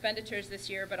in our expenditures this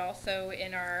year, but also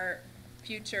in our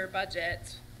future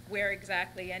budgets, where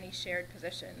exactly any shared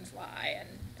positions lie.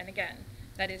 And again,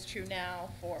 that is true now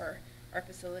for our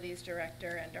facilities director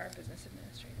and our business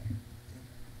administrator.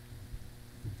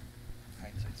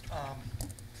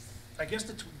 I guess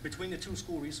between the two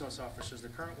school resource officers, the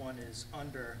current one is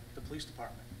under the police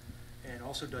department and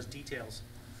also does details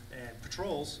and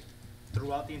patrols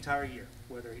throughout the entire year,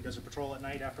 whether he does a patrol at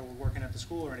night after we're working at the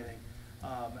school or anything.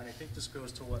 And I think this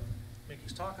goes to what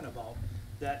Mickey's talking about,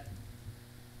 that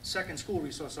second school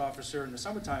resource officer in the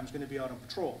summertime is going to be out on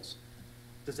patrols.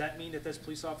 Does that mean that this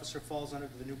police officer falls under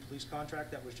the new police contract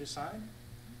that was just signed?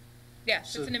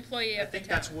 Yes, So it's an employee of the I think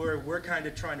town. that's where we're kind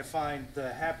of trying to find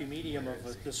the happy medium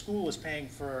of, the school is paying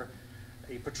for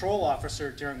a patrol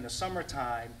officer during the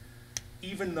summertime,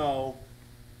 even though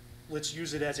let's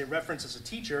use it as a reference as a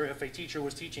teacher. If a teacher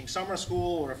was teaching summer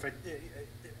school, or if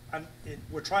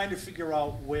we're trying to figure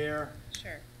out where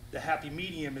Sure. the happy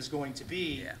medium is going to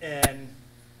be. Yeah. And,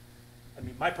 I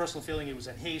mean, my personal feeling, it was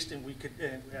in haste, and we could,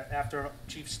 after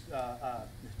Chief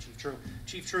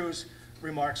True's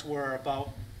remarks were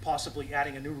about possibly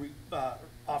adding a new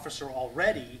officer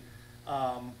already.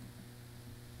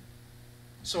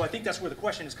 So I think that's where the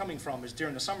question is coming from, is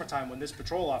during the summertime when this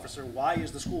patrol officer, why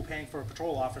is the school paying for a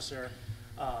patrol officer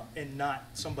and not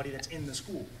somebody that's in the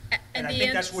school? And I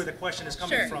think that's where the question is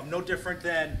coming Sure. from. No different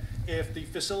than if the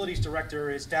facilities director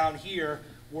is down here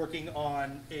working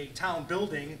on a town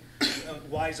building,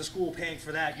 why is the school paying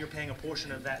for that? You're paying a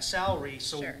portion of that salary.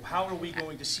 So Sure. how are we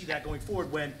going to see that going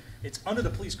forward when it's under the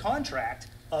police contract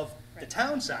of the Right.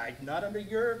 town side, not under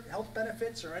your health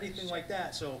benefits or anything like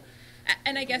that? So,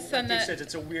 And I guess like on they the. said,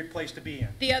 it's a weird place to be in.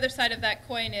 The other side of that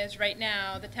coin is, right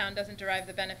now, the town doesn't derive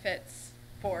the benefits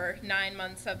for 9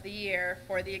 months of the year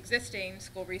for the existing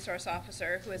school resource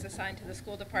officer who is assigned to the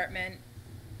school department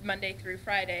Monday through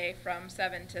Friday from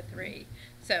 7 to 3.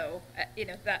 So,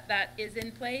 that is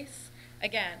in place.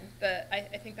 Again, I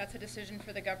think that's a decision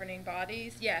for the governing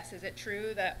bodies. Yes, is it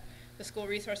true that the school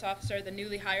resource officer, the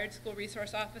newly hired school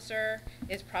resource officer,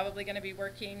 is probably going to be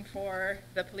working for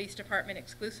the police department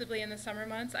exclusively in the summer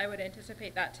months? I would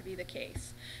anticipate that to be the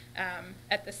case.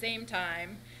 At the same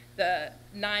time, the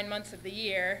 9 months of the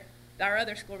year, our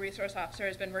other school resource officer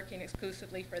has been working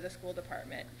exclusively for the school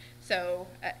department. So,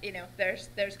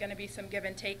 there's going to be some give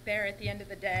and take there at the end of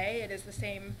the day. It is the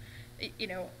same,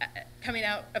 coming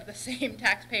out of the same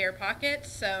taxpayer pocket.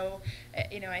 So,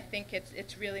 I think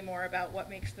it's really more about what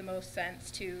makes the most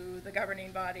sense to the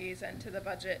governing bodies and to the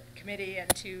budget committee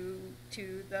and to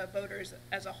the voters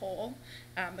as a whole.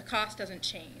 The cost doesn't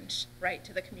change, right,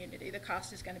 to the community. The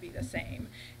cost is going to be the same.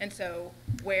 And so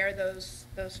where those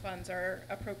funds are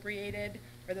appropriated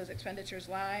or those expenditures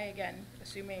lie, again,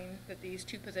 assuming that these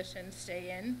two positions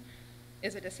stay in,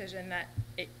 is a decision that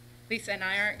Lisa and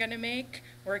I aren't going to make.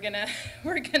 We're gonna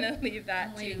leave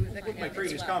that to the With my community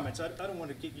previous as well. comments, I don't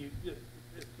want to get you,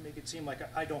 make it seem like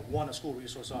I don't want a school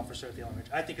resource officer at the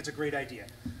elementary. I think it's a great idea.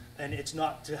 And it's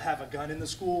not to have a gun in the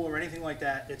school or anything like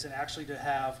that. It's actually to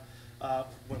have,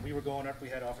 when we were going up, we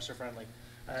had Officer Friendly.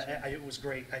 It was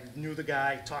great. I knew the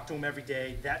guy, talked to him every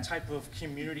day. That type of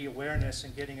community awareness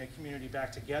and getting a community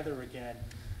back together again,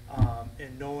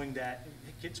 and knowing that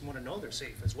kids want to know they're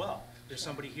safe as well. There's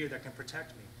somebody here that can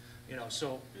protect me.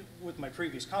 So with my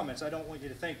previous comments, I don't want you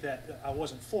to think that I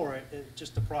wasn't for it.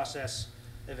 Just the process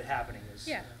of it happening is.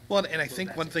 Yeah. Well, and I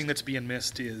think one thing that's being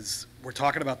missed is, we're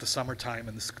talking about the summertime,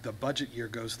 and the budget year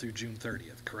goes through June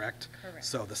 30th, correct? Correct.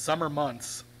 So the summer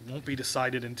months won't be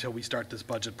decided until we start this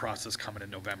budget process coming in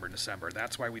November, December.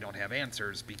 That's why we don't have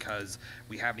answers, because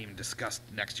we haven't even discussed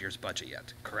next year's budget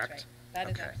yet, correct? That's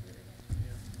right. That is Okay. absolutely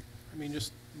right. I mean,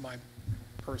 just my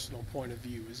personal point of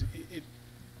view is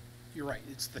you're right,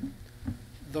 it's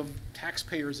the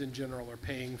taxpayers in general are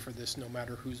paying for this no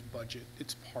matter whose budget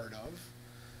it's part of.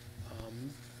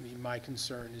 I mean, my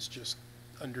concern is just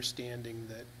understanding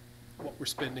that what we're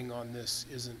spending on this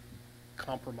isn't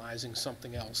compromising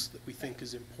something else that we think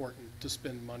is important to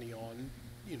spend money on,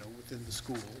 within the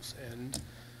schools. And,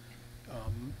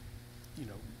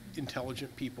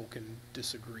 intelligent people can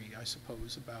disagree, I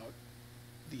suppose, about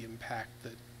the impact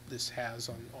that this has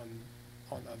on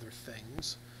other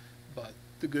things. But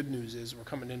the good news is we're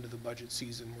coming into the budget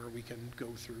season where we can go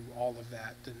through all of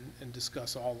that and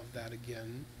discuss all of that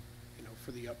again,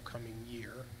 for the upcoming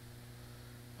year.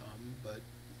 But,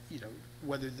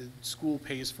 whether the school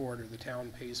pays for it or the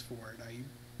town pays for it, I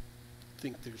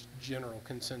think there's general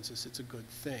consensus it's a good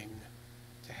thing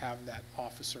to have that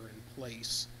officer in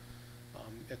place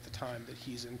at the time that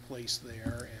he's in place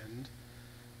there. And,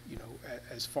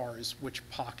 as far as which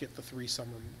pocket the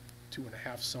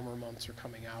 2.5 summer months are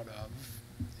coming out of,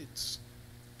 it's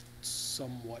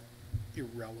somewhat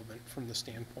irrelevant from the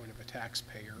standpoint of a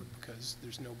taxpayer, because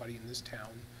there's nobody in this town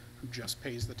who just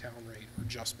pays the town rate or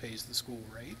just pays the school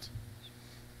rate.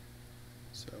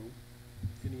 So,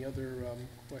 any other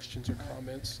questions or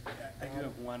comments? I do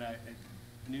have one. I'm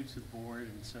new to the board,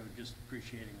 and so just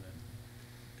appreciating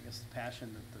the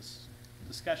passion that this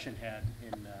discussion had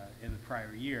in the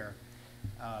prior year.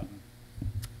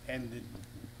 And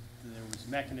there was a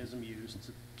mechanism used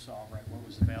to solve what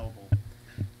was available.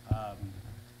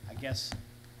 I guess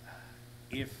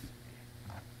if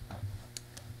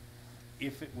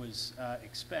it was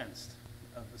expensed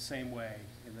the same way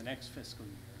in the next fiscal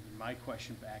year, then my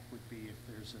question back would be, if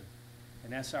there's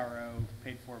an SRO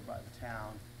paid for by the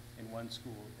town in one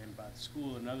school and by the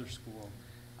school in another school,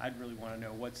 I'd really want to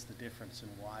know what's the difference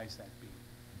and why is that being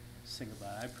singled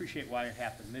out. I appreciate why it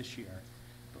happened this year,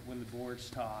 but when the boards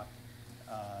talk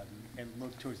and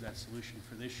look towards that solution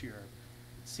for this year,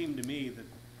 it seemed to me that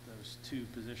those two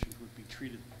positions would be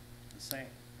treated the same,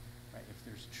 right? If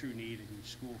there's a true need in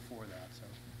each school for that. So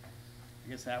I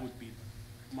guess that would be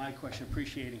my question,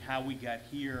 appreciating how we got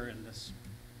here in this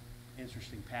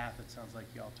interesting path it sounds like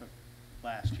y'all took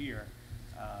last year.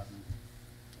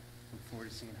 Look forward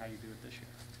to seeing how you do it this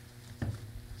year.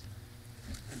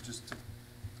 And just to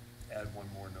add one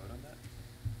more note on that,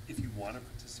 if you want to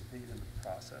participate in the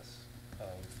process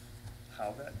of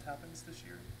how that happens this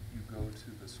year, you go to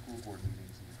the school board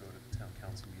meetings and you go to the town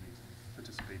council meetings and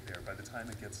participate there. By the time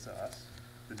it gets to us,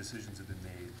 the decisions have been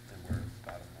made and we're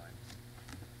bottom line.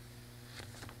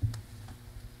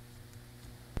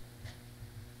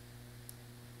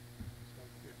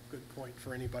 Good point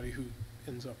for anybody who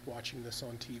ends up watching this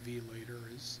on TV later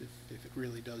is if it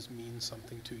really does mean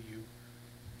something to you,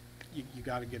 you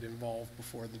got to get involved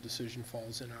before the decision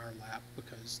falls in our lap,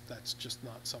 because that's just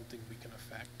not something we can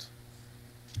affect.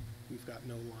 We've got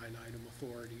no line item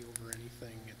authority over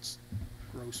anything. It's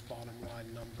gross bottom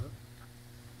line number.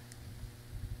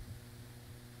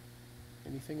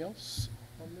 Anything else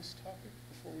on this topic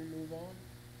before we move on?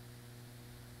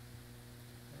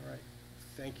 All right.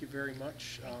 Thank you very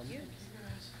much. Thank you.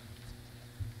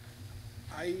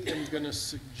 I am going to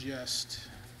suggest,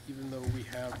 even though we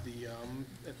have the,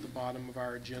 at the bottom of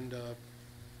our agenda,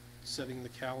 setting the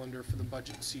calendar for the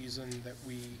budget season, that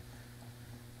we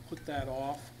put that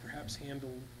off, perhaps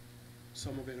handle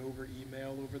some of it over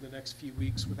email over the next few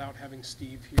weeks without having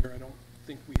Steve here. I don't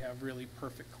think we have really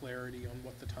perfect clarity on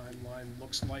what the timeline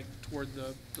looks like toward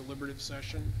the deliberative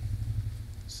session.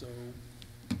 So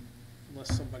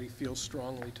unless somebody feels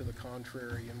strongly to the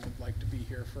contrary and would like to be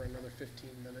here for another 15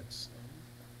 minutes.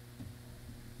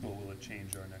 Well, will it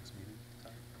change our next meeting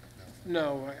time?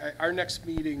 No, our next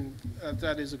meeting,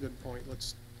 that is a good point.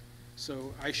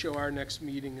 So I show our next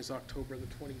meeting is October the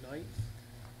 29th.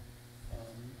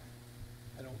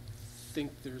 I don't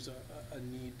think there's a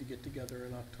need to get together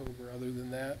in October other than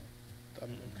that.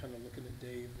 I'm kind of looking at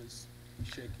Dave as he's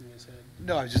shaking his head.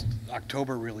 No, I just,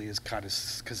 October really is kind of,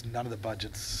 because none of the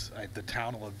budgets, the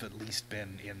town will have at least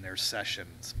been in their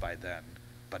sessions by then,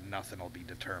 but nothing will be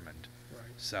determined. Right.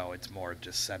 So it's more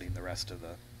just setting the rest of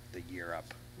the year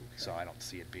up. So Okay. I don't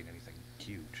see it being anything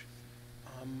huge.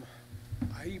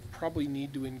 I probably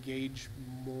need to engage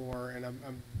more, and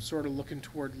I'm sort of looking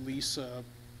toward Lisa.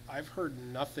 I've heard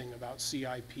nothing about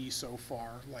CIP so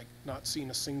far, like not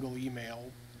seen a single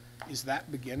email. Is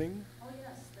that beginning? Oh,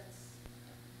 yes, that's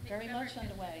very much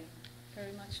underway,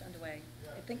 very much underway.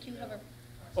 I think you have a,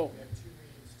 Oh. We have 2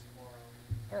 meetings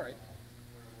tomorrow. All right.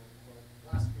 Where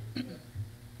we'll last meeting, the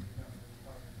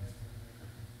department heads are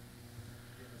going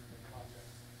to give us the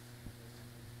projects,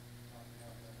 talk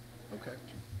about them. Okay.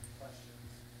 Questions.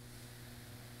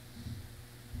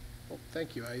 Well,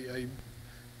 thank you.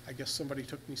 I guess somebody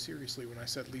took me seriously when I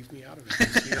said leave me out of it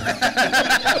this year.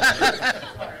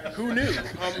 Who knew?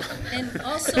 and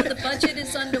also the budget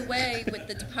is underway with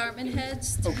the department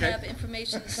heads to Okay. have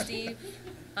information to Steve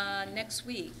next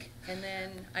week. And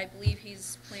then I believe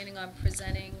he's planning on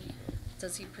presenting,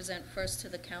 does he present first to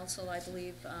the council, I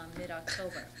believe,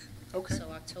 mid-October? Okay.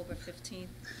 So October 15th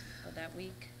of that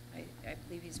week, I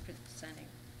believe he's presenting.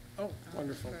 Oh,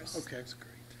 wonderful. First. Okay. That's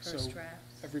great. First So draft.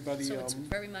 everybody, So it's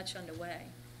very much underway.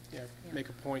 yeah, Yeah. make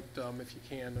a point, if you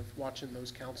can, of watching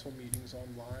those council meetings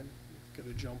online. Get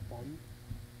a jump on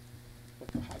what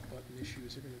the hot button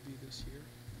issues are going to be this year.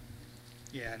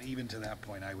 Yeah, and even to that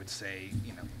point, I would say,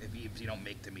 if you don't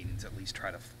make the meetings, at least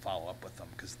try to follow up with them,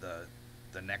 because the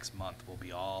next month will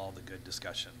be all the good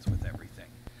discussions with everything.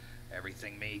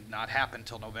 Everything may not happen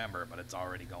till November, but it's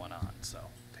already going on, so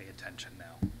pay attention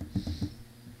now.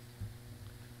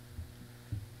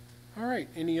 All right,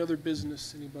 any other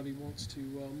business anybody wants to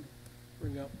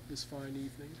bring up this fine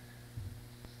evening?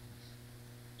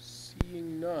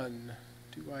 Seeing none,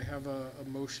 do I have a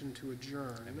motion to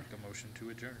adjourn? I make a motion to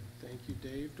adjourn. Thank you,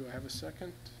 Dave. Do I have a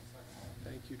second?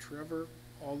 Thank you, Trevor.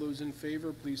 All those in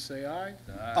favor, please say aye.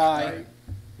 Aye.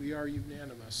 We are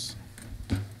unanimous.